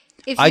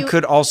I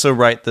could also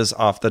write this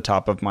off the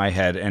top of my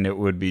head, and it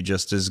would be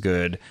just as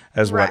good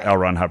as what Right. L.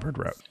 Ron Hubbard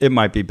wrote. It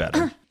might be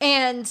better.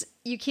 And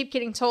you keep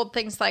getting told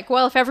things like,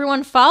 well, if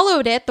everyone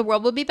followed it, the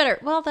world would be better.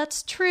 Well,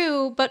 that's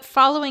true, but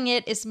following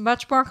it is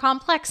much more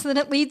complex than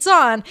it leads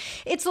on.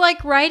 It's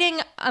like writing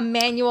a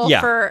manual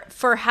Yeah.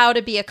 for how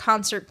to be a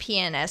concert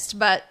pianist,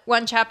 but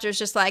one chapter is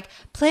just like,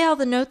 play all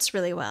the notes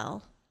really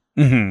well.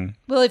 Mm-hmm.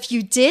 Well, if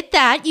you did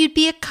that, you'd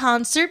be a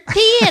concert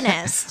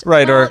pianist.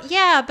 Right, Well, or-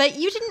 yeah, but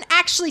you didn't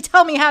actually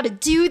tell me how to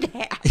do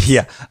that.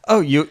 Yeah. Oh,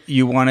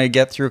 you want to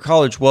get through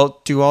college?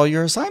 Well, do all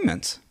your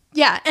assignments.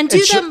 Yeah, and do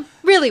It should- them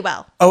really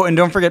well. Oh, and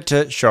don't forget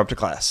to show up to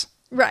class.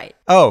 Right,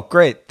 Oh,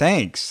 great.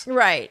 Thanks.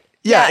 right.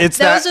 Yeah, it's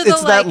those that are the,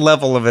 it's that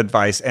level of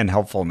advice and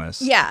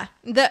helpfulness. Yeah,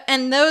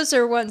 and those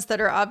are ones that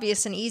are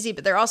obvious and easy,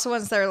 but they're also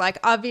ones that are like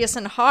obvious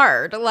and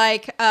hard.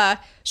 Like,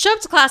 show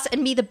up to class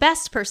and be the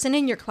best person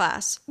in your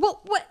class.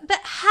 Well, what? But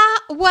how?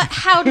 What?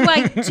 How do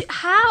I? Do,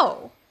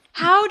 how?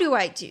 How do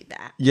I do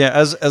that? Yeah,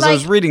 as I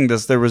was Like- reading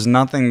this, there was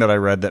nothing that I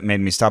read that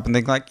made me stop and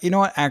think like, you know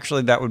what?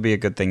 Actually, that would be a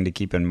good thing to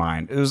keep in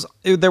mind.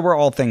 There were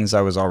all things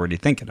I was already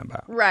thinking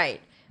about.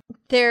 Right.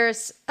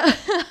 There's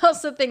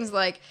also things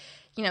like,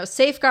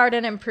 safeguard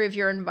and improve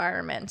your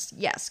environment.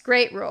 Yes,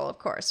 great rule, of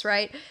course,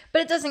 right?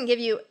 But it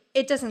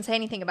doesn't say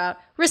anything about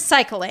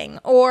recycling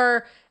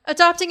or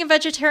adopting a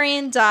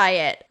vegetarian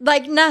diet.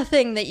 Like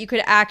nothing that you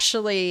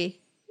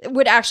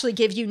would actually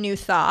give you new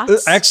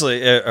thoughts.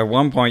 Actually, at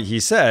one point he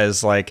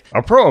says, like,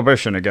 a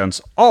prohibition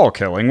against all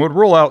killing would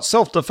rule out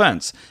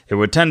self-defense. It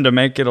would tend to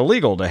make it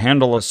illegal to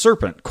handle a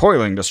serpent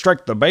coiling to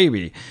strike the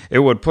baby. It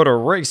would put a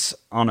race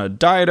on a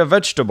diet of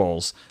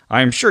vegetables.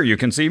 I am sure you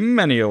can see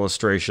many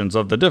illustrations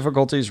of the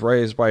difficulties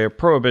raised by a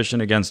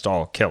prohibition against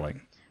all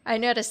killing. I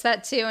noticed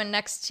that too, and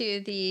next to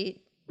the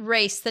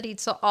race that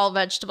eats all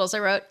vegetables, I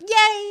wrote,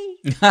 yay!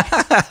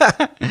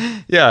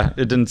 Yeah,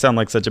 it didn't sound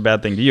like such a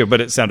bad thing to you,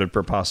 but it sounded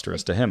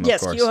preposterous to him,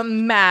 Yes, of course. you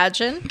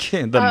imagine.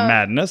 The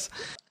madness.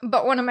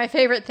 But one of my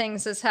favorite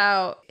things is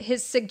how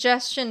his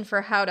suggestion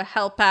for how to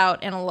help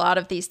out in a lot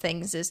of these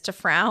things is to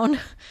frown.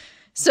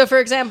 So, for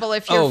example,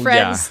 if your Oh, friend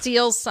yeah.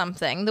 steals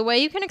something, the way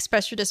you can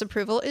express your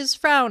disapproval is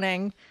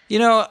frowning. You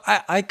know,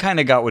 I kind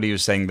of got what he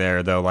was saying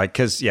there, though. Like,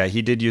 because, yeah,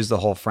 he did use the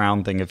whole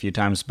frown thing a few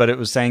times, but it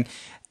was saying,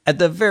 at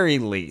the very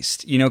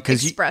least,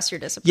 because Express your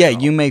disapproval. yeah,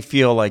 you may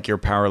feel like you're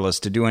powerless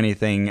to do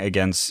anything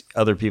against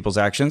other people's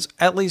actions.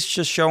 At least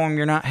just show them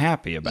you're not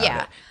happy about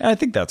Yeah. it. And I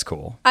think that's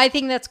cool. I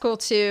think that's cool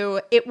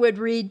too. It would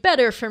read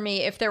better for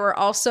me if there were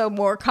also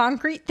more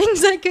concrete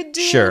things I could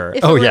do. Sure.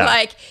 If Oh, it were yeah.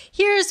 like,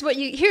 here's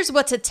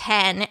what's a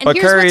 10, and But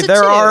here's Carrie, what's a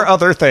there 2. are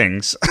other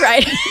things.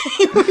 Right.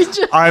 We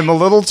just- I'm a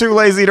little too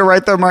lazy to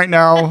write them right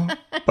now,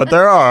 but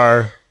there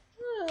are.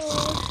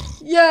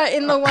 Yeah,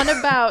 in the one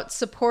about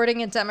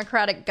supporting a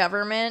democratic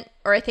government,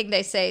 or I think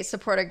they say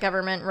support a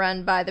government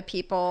run by the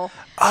people.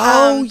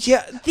 Oh,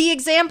 yeah. The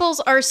examples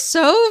are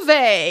so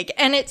vague,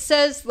 and it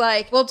says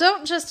like, well,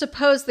 don't just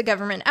oppose the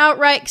government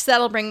outright because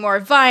that'll bring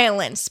more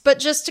violence, but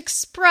just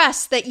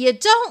express that you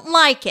don't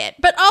like it,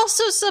 but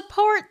also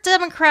support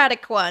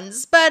democratic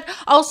ones, but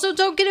also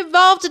don't get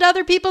involved in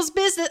other people's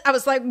business. I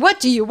was like, what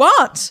do you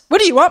want? What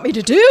do you want me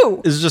to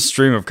do? It's just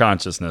stream of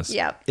consciousness.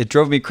 Yep. It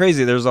drove me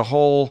crazy. There's a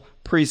whole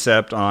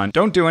precept on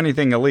don't do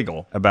anything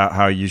illegal about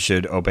how you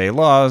should obey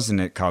laws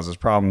and it causes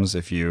problems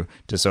if you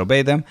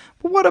disobey them.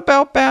 But what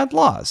about bad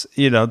laws,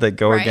 that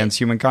go Right. against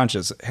human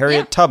conscience? Harriet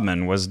Yeah.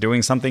 Tubman was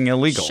doing something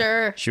illegal.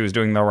 Sure. She was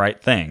doing the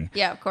right thing,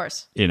 Yeah, of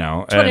course. and-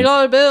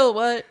 $20 bill,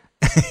 what?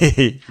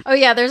 Oh,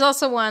 yeah, there's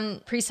also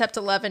one, precept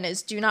 11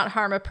 is do not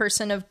harm a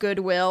person of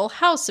goodwill.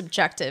 How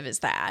subjective is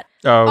that?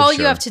 Oh, All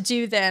sure. you have to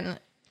do then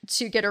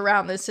to get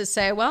around this is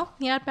say, well,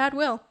 he had bad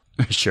will,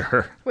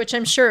 Sure. which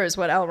I'm sure is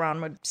what L.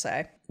 Ron would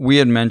say. We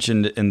had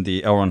mentioned in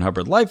the L. Ron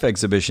Hubbard Life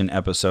Exhibition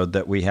episode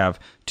that we have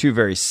two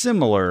very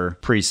similar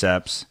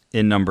precepts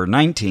in number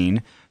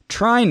 19.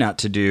 Try not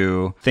to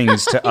do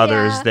things to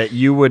others that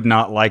you would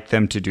not like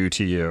them to do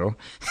to you.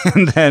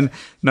 And then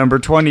number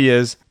 20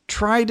 is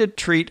try to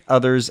treat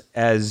others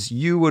as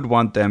you would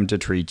want them to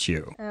treat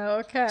you.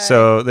 Okay.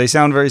 So they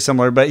sound very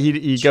similar, but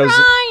he goes...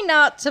 Try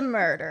not to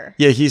murder.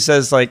 Yeah, he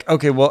says like,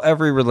 okay, well,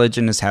 every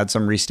religion has had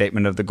some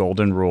restatement of the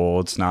golden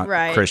rule. It's not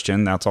Right.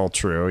 Christian. That's all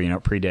true.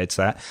 It predates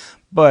that.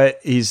 But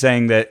he's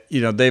saying that,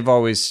 they've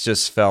always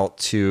just felt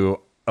too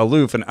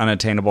aloof and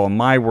unattainable.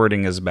 My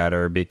wording is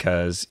better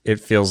because it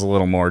feels a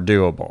little more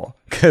doable.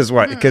 Because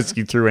what? Because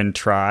you threw in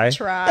try?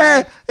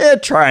 Try.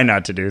 Try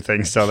not to do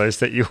things to others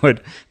that you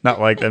would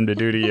not like them to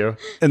do to you.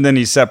 And then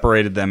he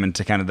separated them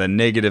into kind of the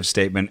negative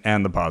statement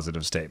and the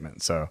positive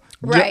statement. So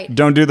Right.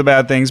 don't do the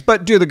bad things,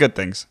 but do the good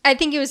things. I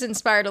think he was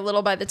inspired a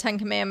little by the Ten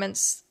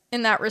Commandments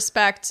in that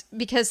respect,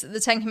 because the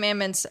Ten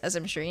Commandments, as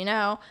I'm sure you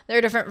know, there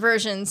are different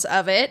versions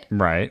of it.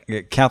 Right.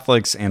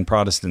 Catholics and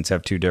Protestants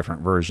have two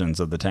different versions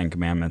of the Ten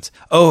Commandments.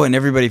 Oh, and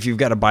everybody, if you've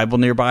got a Bible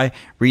nearby,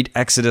 read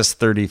Exodus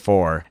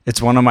 34.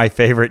 It's one of my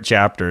favorite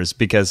chapters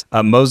because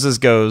Moses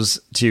goes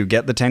to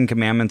get the Ten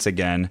Commandments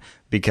again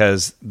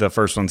because the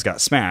first ones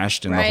got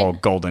smashed in the Right. whole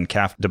golden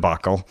calf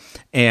debacle.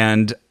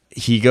 And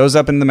he goes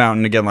up in the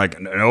mountain again, like,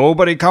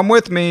 nobody come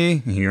with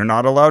me. You're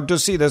not allowed to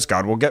see this.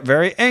 God will get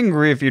very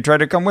angry if you try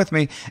to come with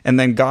me. And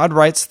then God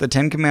writes the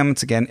 10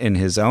 Commandments again in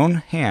his own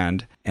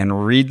hand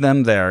and read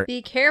them there.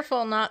 Be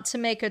careful not to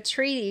make a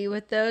treaty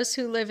with those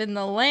who live in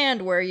the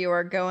land where you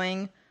are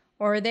going,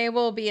 or they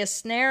will be a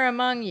snare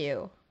among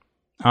you.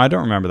 I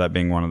don't remember that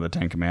being one of the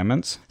 10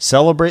 Commandments.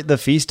 Celebrate the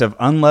feast of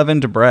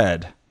unleavened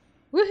bread.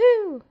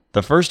 Woohoo!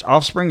 The first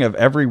offspring of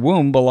every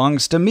womb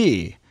belongs to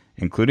me,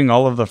 including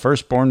all of the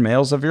firstborn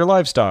males of your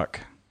livestock,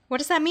 What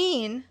does that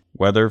mean?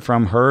 whether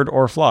from herd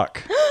or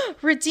flock.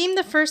 Redeem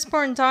the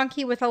firstborn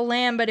donkey with a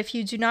lamb, but if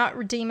you do not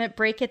redeem it,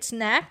 break its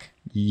neck?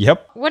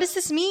 Yep. What does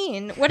this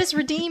mean? What does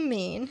redeem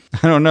mean?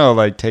 I don't know,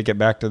 like take it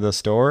back to the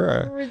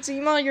store?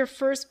 Redeem all your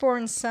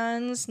firstborn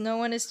sons. No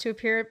one is to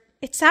appear.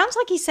 It sounds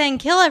like he's saying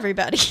kill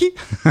everybody.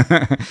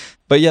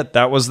 But yet,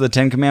 that was the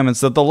 10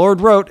 Commandments that the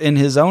Lord wrote in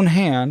his own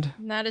hand.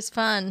 That is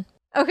fun.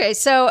 Okay,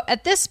 so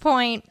at this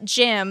point,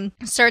 Jim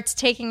starts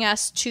taking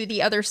us to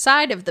the other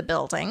side of the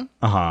building.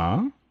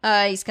 Uh-huh.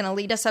 He's going to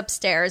lead us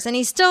upstairs, and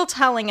he's still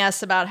telling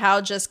us about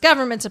how just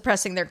government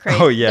suppressing their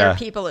their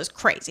people is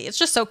crazy. It's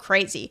just so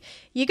crazy.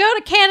 You go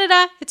to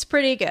Canada, it's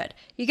pretty good.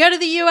 You go to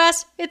the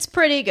U.S., it's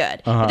pretty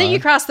good. But then you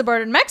cross the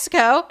border to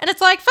Mexico, and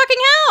it's like, fucking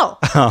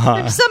hell.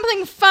 There's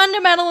something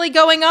fundamentally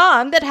going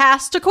on that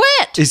has to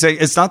quit. He's saying,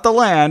 it's not the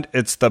land,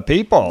 it's the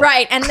people.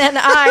 Right, and then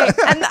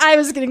I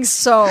was getting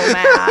so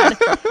mad.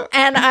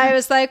 And I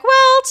was like,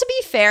 well, to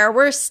be fair,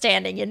 we're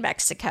standing in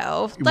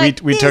Mexico. Like,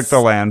 We took the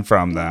land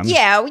from them.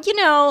 Yeah, you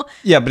know.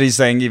 Yeah, but he's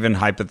saying even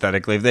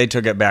hypothetically, if they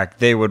took it back,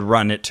 they would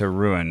run it to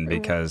ruin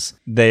because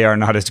they are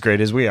not as great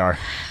as we are.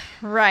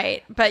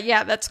 Right. But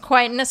yeah, that's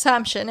quite an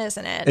assumption,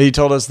 isn't it? He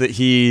told us that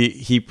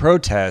he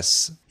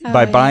protests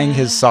by buying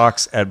his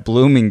socks at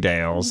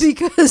Bloomingdale's.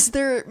 Because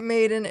they're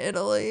made in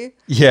Italy.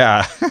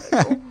 Yeah.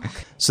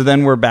 So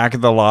then we're back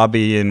at the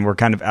lobby and we're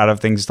kind of out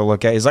of things to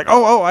look at. He's like,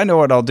 oh, I know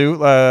what I'll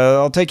do.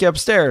 I'll take you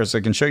upstairs.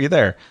 I can show you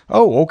there.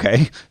 Oh,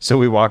 okay. So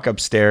we walk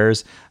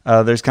upstairs.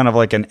 There's kind of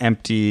like an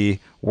empty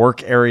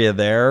work area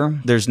there.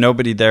 There's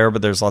nobody there,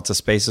 but there's lots of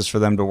spaces for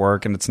them to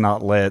work and it's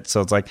not lit.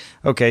 So it's like,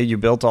 okay, you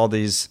built all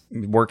these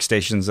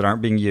workstations that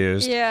aren't being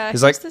used. Yeah, He's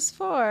who's like, this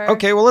for?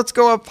 okay, well, let's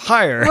go up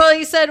higher. Well,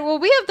 he said, well,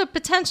 we have the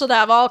potential to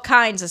have all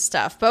kinds of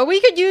stuff, but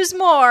we could use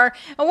more.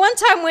 And one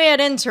time we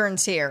had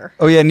interns here.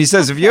 Oh, yeah. And he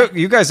says, if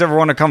you guys ever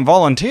want to come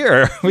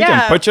volunteer, we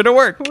can put you to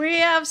work. We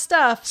have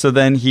stuff. So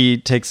then he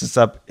takes us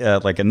up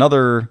like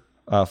another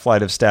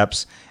flight of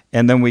steps.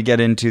 And then we get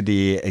into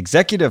the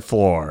executive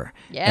floor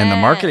and the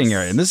marketing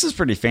area. And this is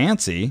pretty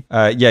fancy.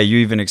 You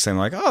even exclaim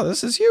like, oh,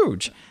 this is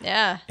huge.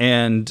 Yeah.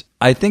 And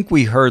I think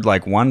we heard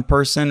like one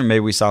person, or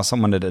maybe we saw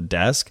someone at a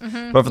desk.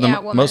 But for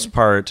the most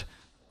part,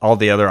 all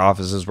the other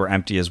offices were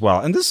empty as well.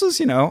 And this was,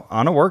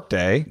 on a work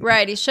day.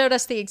 Right. He showed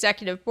us the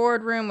executive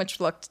boardroom, which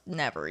looked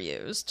never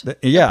used.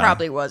 Yeah. It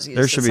probably was used.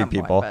 There should be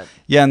people.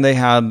 Yeah. And they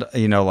had,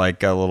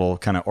 like a little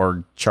kind of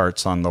org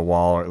charts on the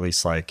wall, or at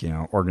least like,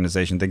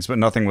 organization things, but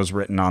nothing was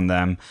written on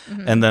them.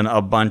 And then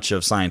a bunch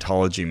of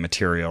Scientology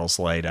materials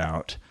laid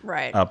out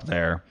up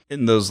there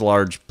in those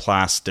large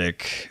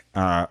plastic.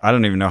 I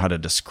don't even know how to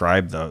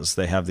describe those.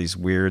 They have these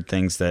weird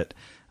things that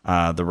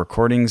the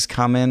recordings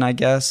come in, I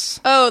guess.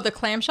 Oh, the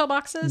clamshell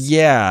boxes?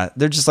 Yeah,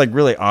 they're just like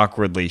really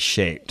awkwardly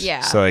shaped.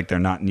 Yeah. So like they're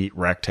not neat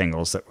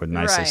rectangles that would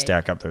nicely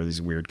stack up. They're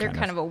these weird They're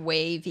kind of a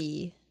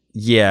wavy.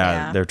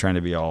 Yeah, they're trying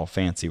to be all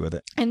fancy with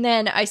it. And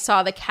then I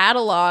saw the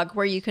catalog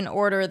where you can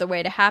order The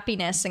Way to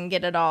Happiness and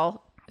get it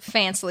all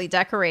fancily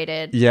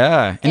decorated.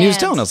 Yeah. And he was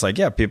telling us, like,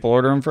 people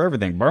order them for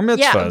everything. Bar mitzvahs.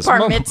 Yeah,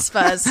 bar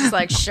mitzvahs. It's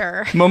like,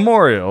 sure.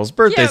 Memorials,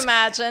 birthdays. Can you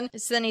imagine?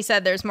 So then he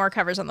said there's more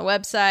covers on the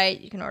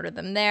website. You can order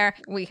them there.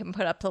 We can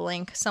put up the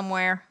link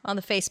somewhere on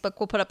the Facebook.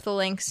 We'll put up the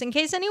links in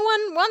case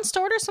anyone wants to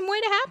order some Way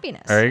to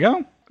Happiness. There you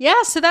go.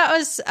 Yeah, so that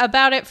was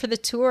about it for the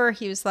tour.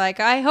 He was like,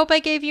 I hope I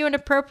gave you an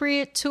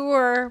appropriate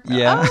tour.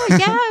 Yeah. Oh,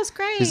 yeah, it was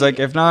great. He's like,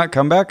 if not,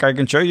 come back. I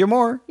can show you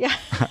more. Yeah.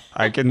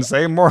 I can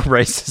say more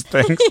racist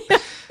things.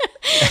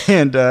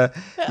 And I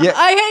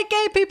hate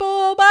gay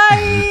people.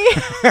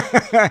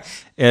 Bye.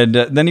 And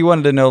then he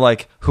wanted to know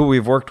like who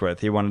we've worked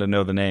with. He wanted to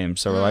know the names.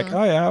 So we're like,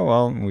 oh yeah,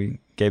 well, we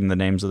gave him the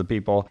names of the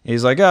people.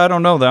 He's like, I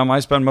don't know them. I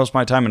spend most of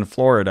my time in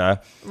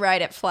Florida.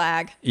 Right at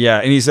Flag. Yeah,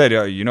 and he said,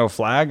 you know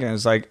Flag? And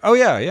it's like, oh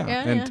yeah.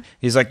 And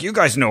he's like, you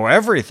guys know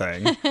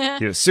everything.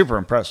 He was super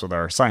impressed with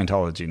our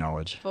Scientology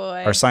knowledge.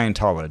 Boy. Our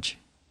Scientology.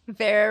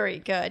 Very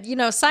good.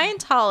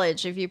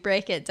 Scientology, if you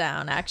break it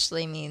down,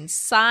 actually means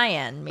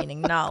scion,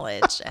 meaning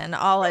knowledge, and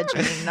ology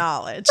meaning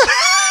knowledge.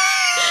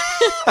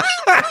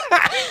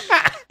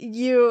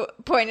 You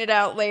pointed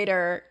out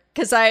later,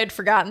 because I had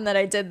forgotten that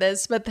I did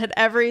this, but that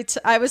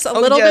I was a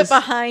little bit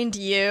behind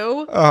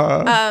you for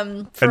I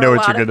know a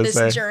what lot you're of gonna this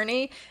say.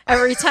 journey.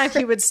 Every time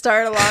he would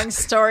start a long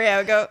story, I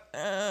would go,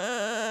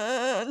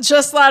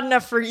 just loud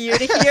enough for you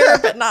to hear,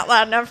 but not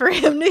loud enough for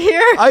him to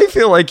hear. I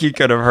feel like he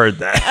could have heard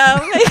that.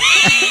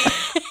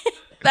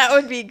 That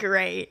would be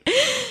great.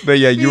 But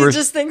yeah, He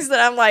just thinks that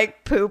I'm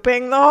like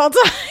pooping the whole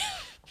time.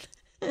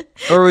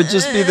 or it would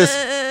just be this.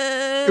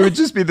 It would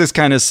just be this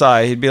kind of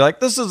sigh. He'd be like,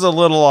 this is a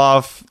little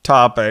off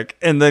topic.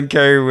 And then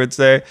Carrie would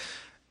say,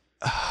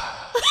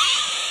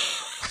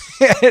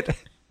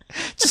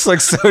 just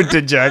like so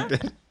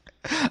dejected.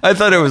 I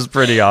thought it was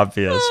pretty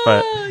obvious,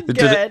 but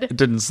it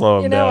didn't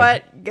slow him down. You know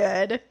what?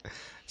 Good.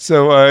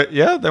 So,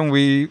 then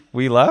we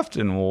left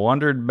and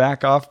wandered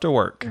back off to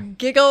work.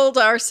 Giggled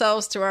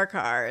ourselves to our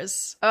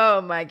cars.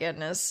 Oh my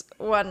goodness.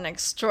 What an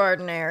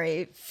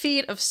extraordinary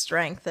feat of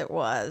strength it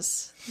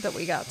was that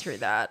we got through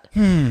that.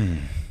 And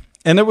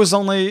it was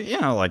only,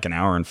 like an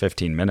hour and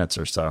 15 minutes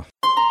or so.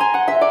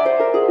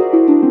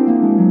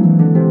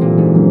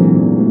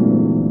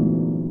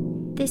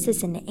 This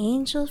is an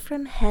angel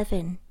from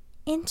heaven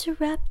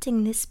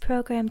interrupting this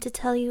program to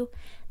tell you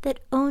that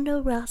Ono,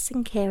 Ross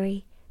 &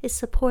 Carey is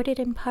supported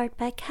in part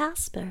by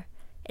Casper,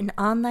 an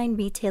online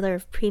retailer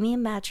of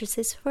premium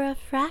mattresses for a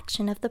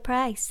fraction of the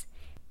price.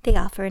 They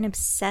offer an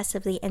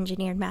obsessively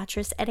engineered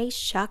mattress at a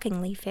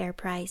shockingly fair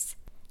price.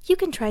 You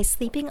can try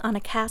sleeping on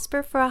a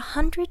Casper for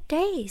 100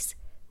 days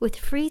with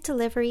free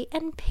delivery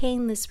and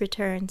painless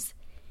returns.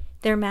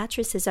 Their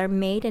mattresses are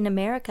made in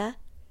America,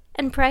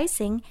 and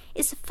pricing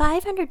is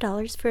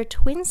 $500 for a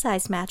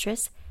twin-size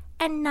mattress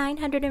and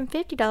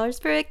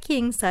 $950 for a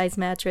king-size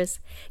mattress.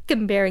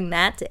 Comparing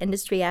that to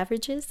industry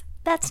averages,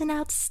 that's an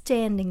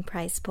outstanding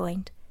price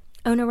point.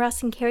 Ono,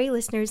 Ross & Carey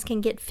listeners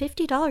can get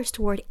 $50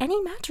 toward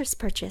any mattress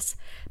purchase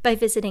by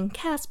visiting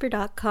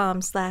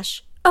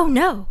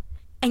casper.com/ohno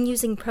and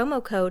using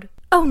promo code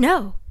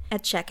OHNO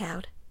at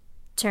checkout.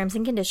 Terms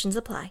and conditions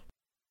apply.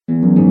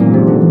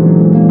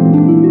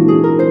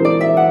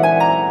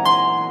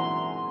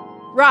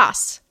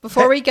 Ross,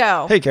 before we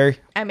go, Hey, Carrie.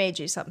 I made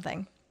you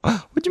something.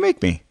 What'd you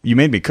make me? You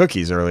made me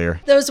cookies earlier.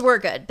 Those were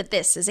good, but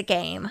this is a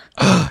game.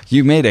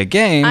 You made a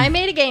game? I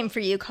made a game for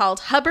you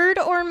called Hubbard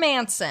or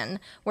Manson,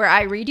 where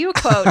I read you a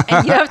quote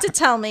and you have to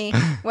tell me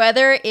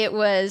whether it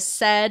was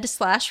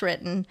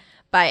said/written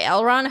by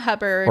L. Ron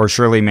Hubbard. Or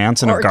Shirley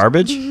Manson of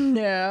Garbage?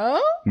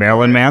 No.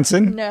 Marilyn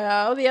Manson?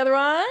 No, the other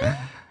one?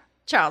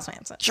 Charles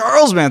Manson.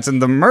 Charles Manson,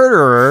 the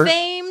murderer.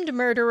 Famed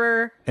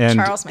murderer, And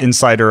Charles Manson.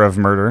 insider of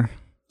murder.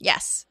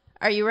 Yes.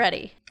 Are you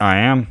ready? I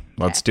am.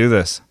 Let's do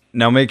this.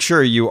 Now make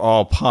sure you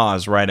all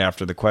pause right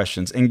after the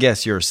questions and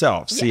guess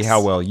yourself. See Yes.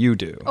 how well you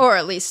do. Or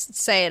at least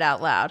say it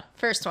out loud.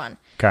 First one.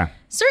 Okay.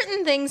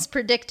 Certain things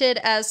predicted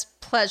as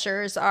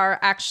pleasures are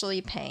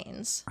actually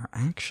pains. Are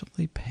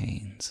actually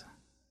pains.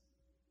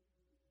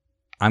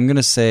 I'm going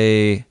to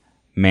say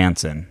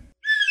Manson.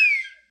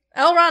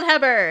 L. Ron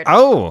Hubbard.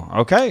 Oh,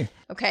 okay.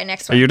 Okay,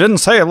 next one. You didn't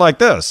say it like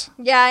this.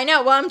 Yeah, I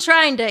know. Well, I'm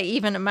trying to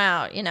even them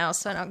out,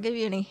 so I don't give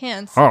you any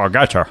hints. Oh,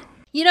 gotcha.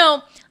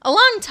 A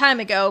long time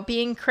ago,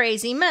 being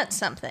crazy meant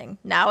something.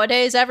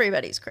 Nowadays,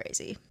 everybody's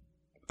crazy.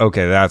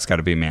 Okay, that's got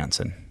to be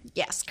Manson.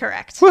 Yes,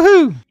 correct.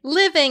 Woohoo!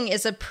 Living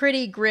is a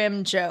pretty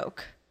grim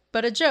joke,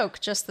 but a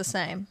joke just the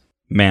same.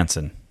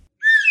 Manson.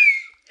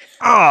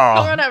 Oh,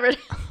 Oh, whatever.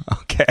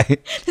 okay.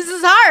 This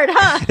is hard,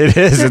 huh? It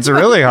is. It's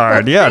really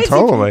hard. Yeah, Crazy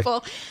totally.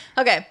 people.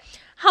 Okay.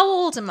 How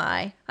old am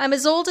I? I'm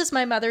as old as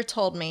my mother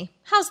told me.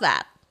 How's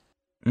that?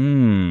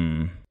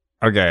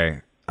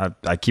 Okay.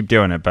 I keep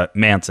doing it, but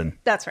Manson.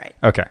 That's right.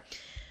 Okay.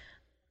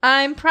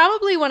 I'm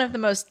probably one of the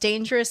most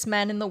dangerous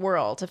men in the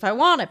world if I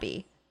want to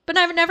be, but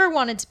I've never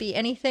wanted to be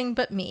anything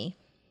but me.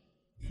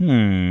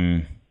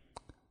 All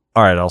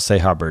right, I'll say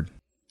Hubbard.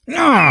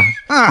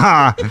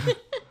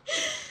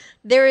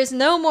 There is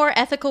no more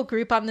ethical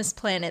group on this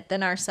planet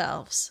than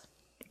ourselves.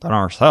 Than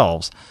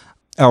ourselves.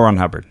 L. Ron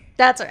Hubbard.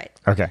 That's right.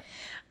 Okay.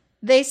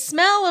 They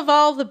smell of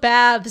all the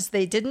baths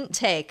they didn't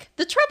take.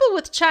 The trouble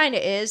with China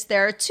is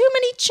there are too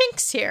many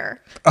chinks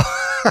here.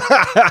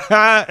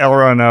 L.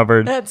 Ron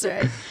Hubbard. That's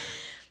right.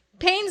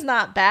 Pain's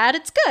not bad.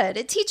 It's good.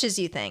 It teaches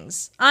you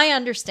things. I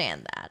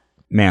understand that.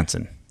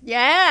 Manson.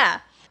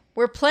 Yeah.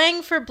 We're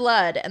playing for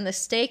blood, and the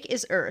stake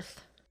is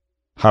earth.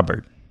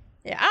 Hubbard.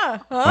 Yeah.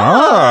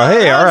 Oh,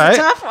 hey, that all was right. a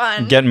tough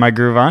one. Getting my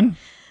groove on.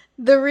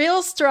 The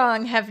real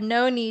strong have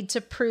no need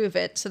to prove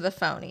it to the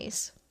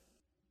phonies.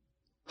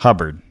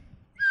 Hubbard.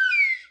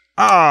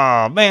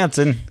 Oh,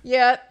 Manson.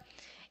 Yep.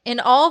 In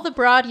all the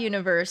broad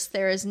universe,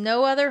 there is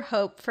no other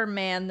hope for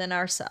man than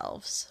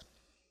ourselves.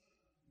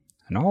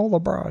 In all the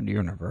broad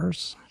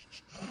universe.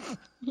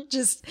 You're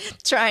just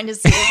trying to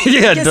see.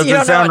 Yeah, because does you it don't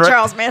know sound what right?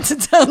 Charles Manson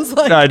sounds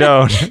like. I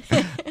don't.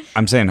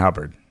 I'm saying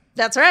Hubbard.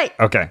 That's right.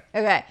 Okay.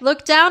 Okay.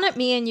 Look down at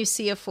me and you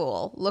see a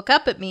fool. Look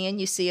up at me and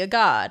you see a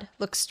god.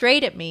 Look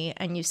straight at me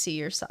and you see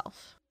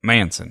yourself.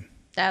 Manson.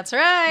 That's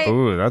right.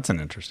 Ooh, that's an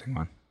interesting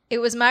one. It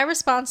was my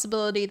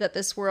responsibility that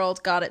this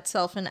world got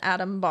itself an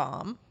atom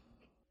bomb.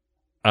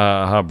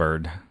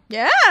 Hubbard.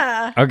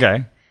 Yeah.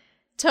 Okay.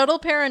 Total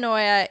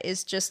paranoia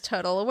is just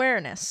total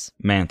awareness.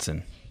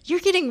 Manson. You're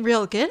getting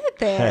real good at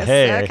this.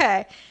 Hey.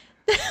 Okay.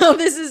 Oh,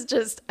 this is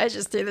just, I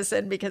just threw this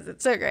in because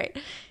it's so great.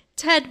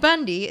 Ted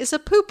Bundy is a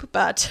poop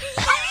butt.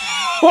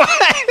 What?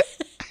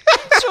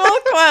 Actual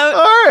quote.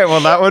 All right,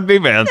 well, that would be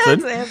Manson.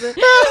 That's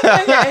Manson.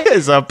 Okay.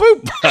 It's a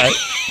poop butt.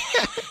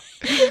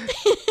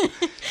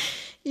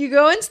 You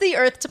go into the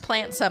earth to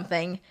plant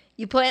something.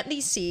 You plant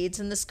these seeds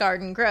and this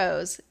garden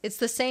grows. It's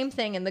the same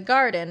thing in the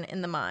garden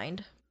in the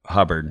mind.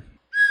 Hubbard.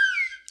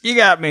 You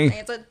got me.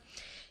 Manson.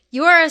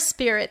 You are a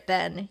spirit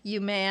then,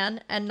 you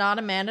man, and not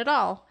a man at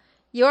all.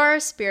 You are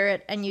a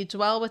spirit and you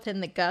dwell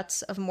within the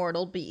guts of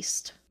mortal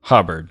beast.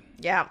 Hubbard.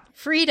 Yeah.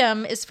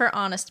 Freedom is for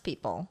honest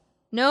people.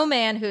 No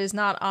man who is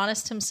not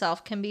honest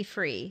himself can be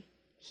free.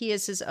 He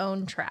is his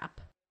own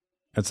trap.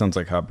 That sounds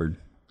like Hubbard.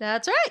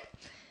 That's right.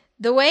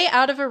 The way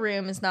out of a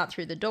room is not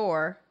through the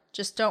door.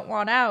 Just don't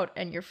want out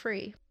and you're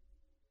free.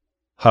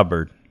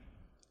 Hubbard.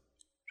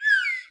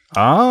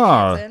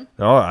 Oh,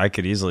 I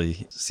could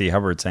easily see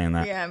Hubbard saying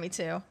that. Yeah, me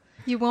too.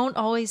 You won't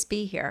always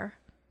be here.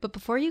 But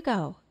before you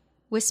go,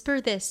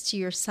 whisper this to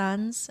your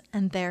sons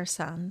and their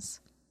sons.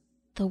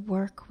 The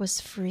work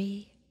was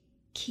free.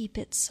 Keep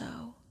it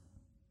so.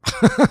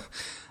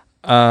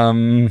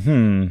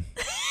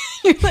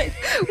 You're like,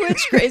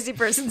 which crazy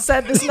person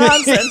said this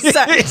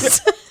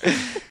nonsense?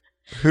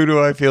 Who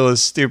do I feel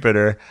is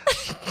stupider?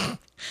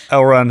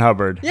 L. Ron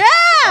Hubbard. Yeah!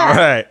 All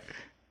right.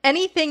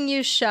 Anything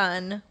you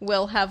shun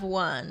will have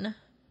won.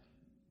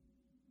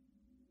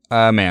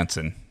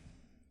 Manson.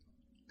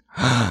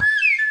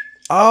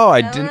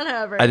 I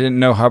didn't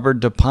know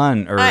Hubbard to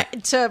pun or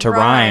to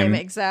rhyme.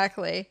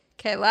 Exactly.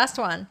 Okay, last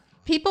one.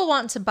 People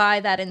want to buy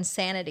that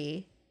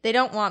insanity. They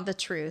don't want the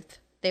truth.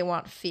 They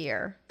want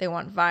fear. They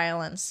want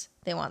violence.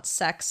 They want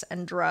sex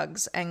and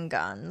drugs and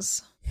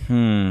guns.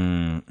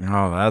 Oh,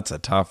 that's a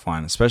tough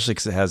one, especially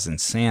because it has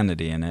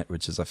insanity in it,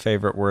 which is a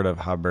favorite word of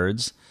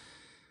Hubbard's.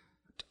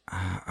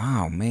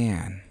 Oh,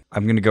 man.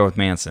 I'm going to go with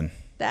Manson.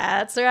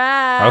 That's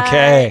right.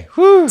 Okay.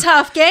 Whew.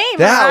 Tough game,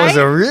 That right? was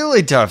a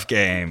really tough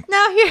game.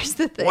 Now, here's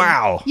the thing.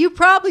 Wow. You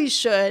probably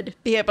should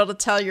be able to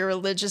tell your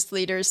religious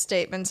leaders'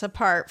 statements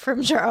apart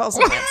from Charles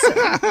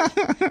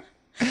Manson.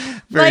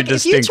 Very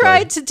If you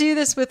tried to do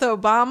this with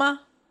Obama,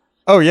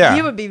 oh, yeah.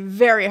 you would be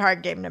very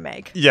hard game to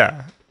make.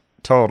 Yeah,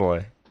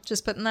 totally.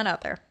 Just putting that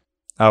out there.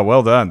 Oh,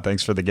 well done.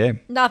 Thanks for the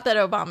game. Not that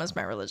Obama's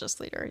my religious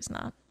leader. He's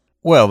not.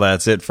 Well,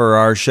 that's it for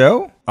our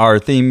show. Our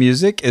theme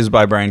music is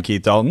by Brian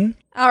Keith Dalton.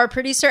 Our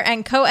producer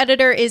and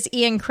co-editor is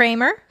Ian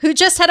Kramer, who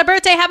just had a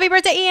birthday. Happy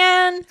birthday,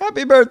 Ian!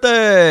 Happy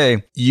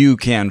birthday! You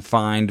can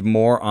find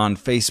more on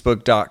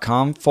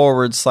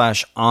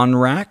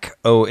Facebook.com/ONRAC,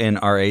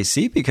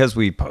 ONRAC, because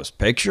we post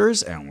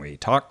pictures and we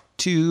talk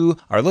to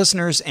our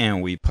listeners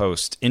and we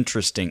post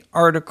interesting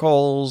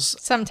articles.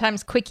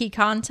 Sometimes quickie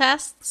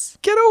contests.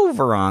 Get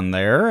over on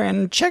there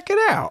and check it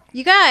out.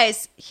 You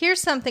guys,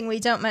 here's something we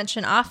don't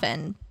mention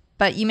often,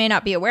 but you may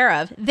not be aware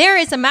of. There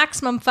is a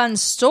Maximum Fun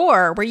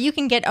store where you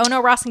can get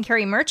Ono Ross and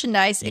Carey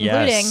merchandise,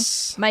 including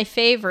my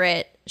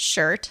favorite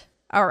shirt,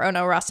 our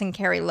Ono Ross and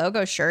Carey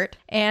logo shirt,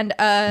 and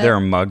there are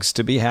mugs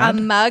to be had.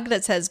 A mug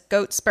that says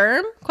 "Goat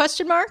Sperm?" ?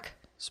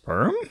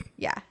 Sperm?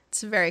 Yeah,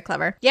 it's very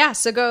clever. Yeah,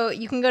 so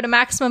you can go to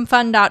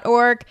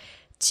MaximumFun.org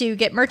to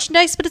get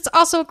merchandise, but it's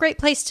also a great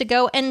place to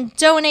go and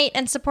donate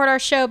and support our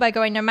show by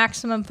going to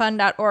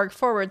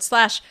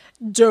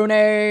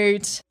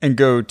MaximumFun.org/donate. And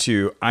go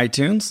to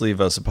iTunes, leave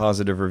us a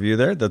positive review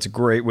there. That's a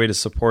great way to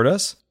support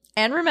us.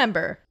 And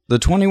remember, the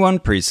 21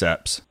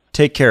 precepts.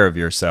 Take care of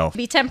yourself.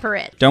 Be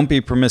temperate. Don't be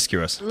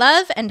promiscuous.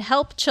 Love and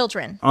help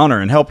children. Honor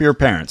and help your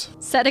parents.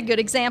 Set a good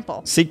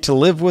example. Seek to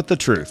live with the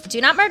truth. Do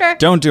not murder.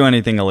 Don't do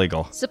anything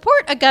illegal.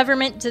 Support a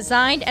government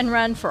designed and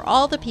run for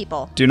all the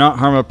people. Do not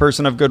harm a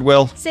person of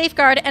goodwill.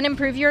 Safeguard and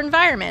improve your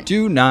environment.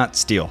 Do not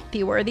steal.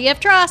 Be worthy of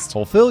trust.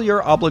 Fulfill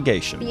your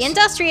obligations. Be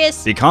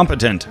industrious. Be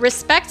competent.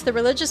 Respect the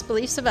religious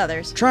beliefs of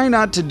others. Try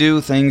not to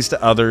do things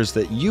to others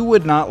that you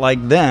would not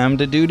like them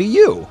to do to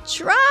you.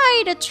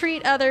 Try to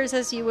treat others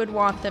as you would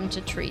want them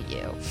to treat you.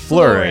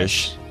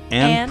 Flourish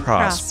and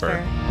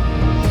prosper.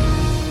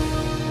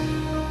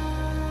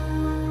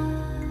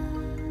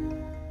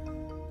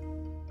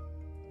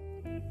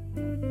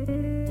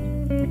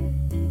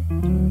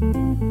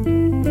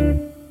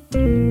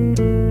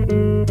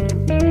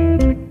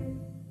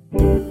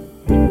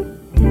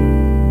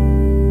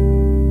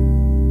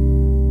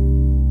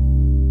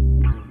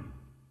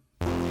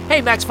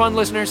 Hey, Max Fun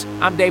listeners,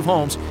 I'm Dave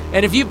Holmes,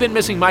 and if you've been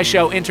missing my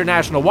show,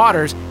 International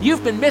Waters,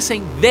 you've been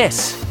missing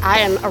this. I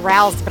am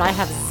aroused, but I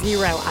have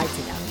zero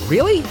idea.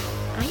 Really?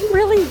 I'm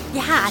really,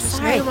 yeah,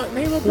 sorry.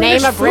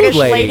 Name a British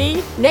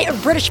lady. Name a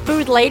British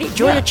food lady.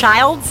 Julia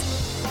Childs.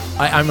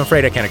 I'm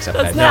afraid I can't accept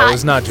that. Not. No,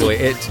 it's not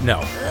Julia.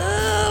 No.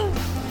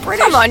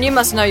 British. Come on, you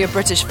must know your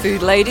British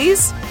food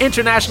ladies.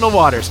 International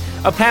Waters,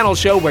 a panel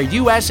show where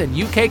U.S. and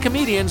U.K.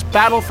 comedians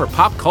battle for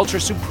pop culture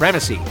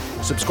supremacy.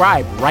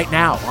 Subscribe right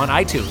now on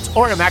iTunes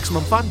or at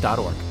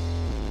MaximumFun.org.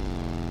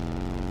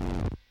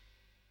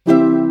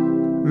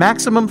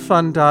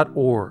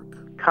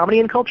 MaximumFun.org. Comedy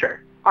and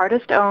culture.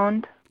 Artist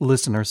owned.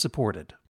 Listener supported.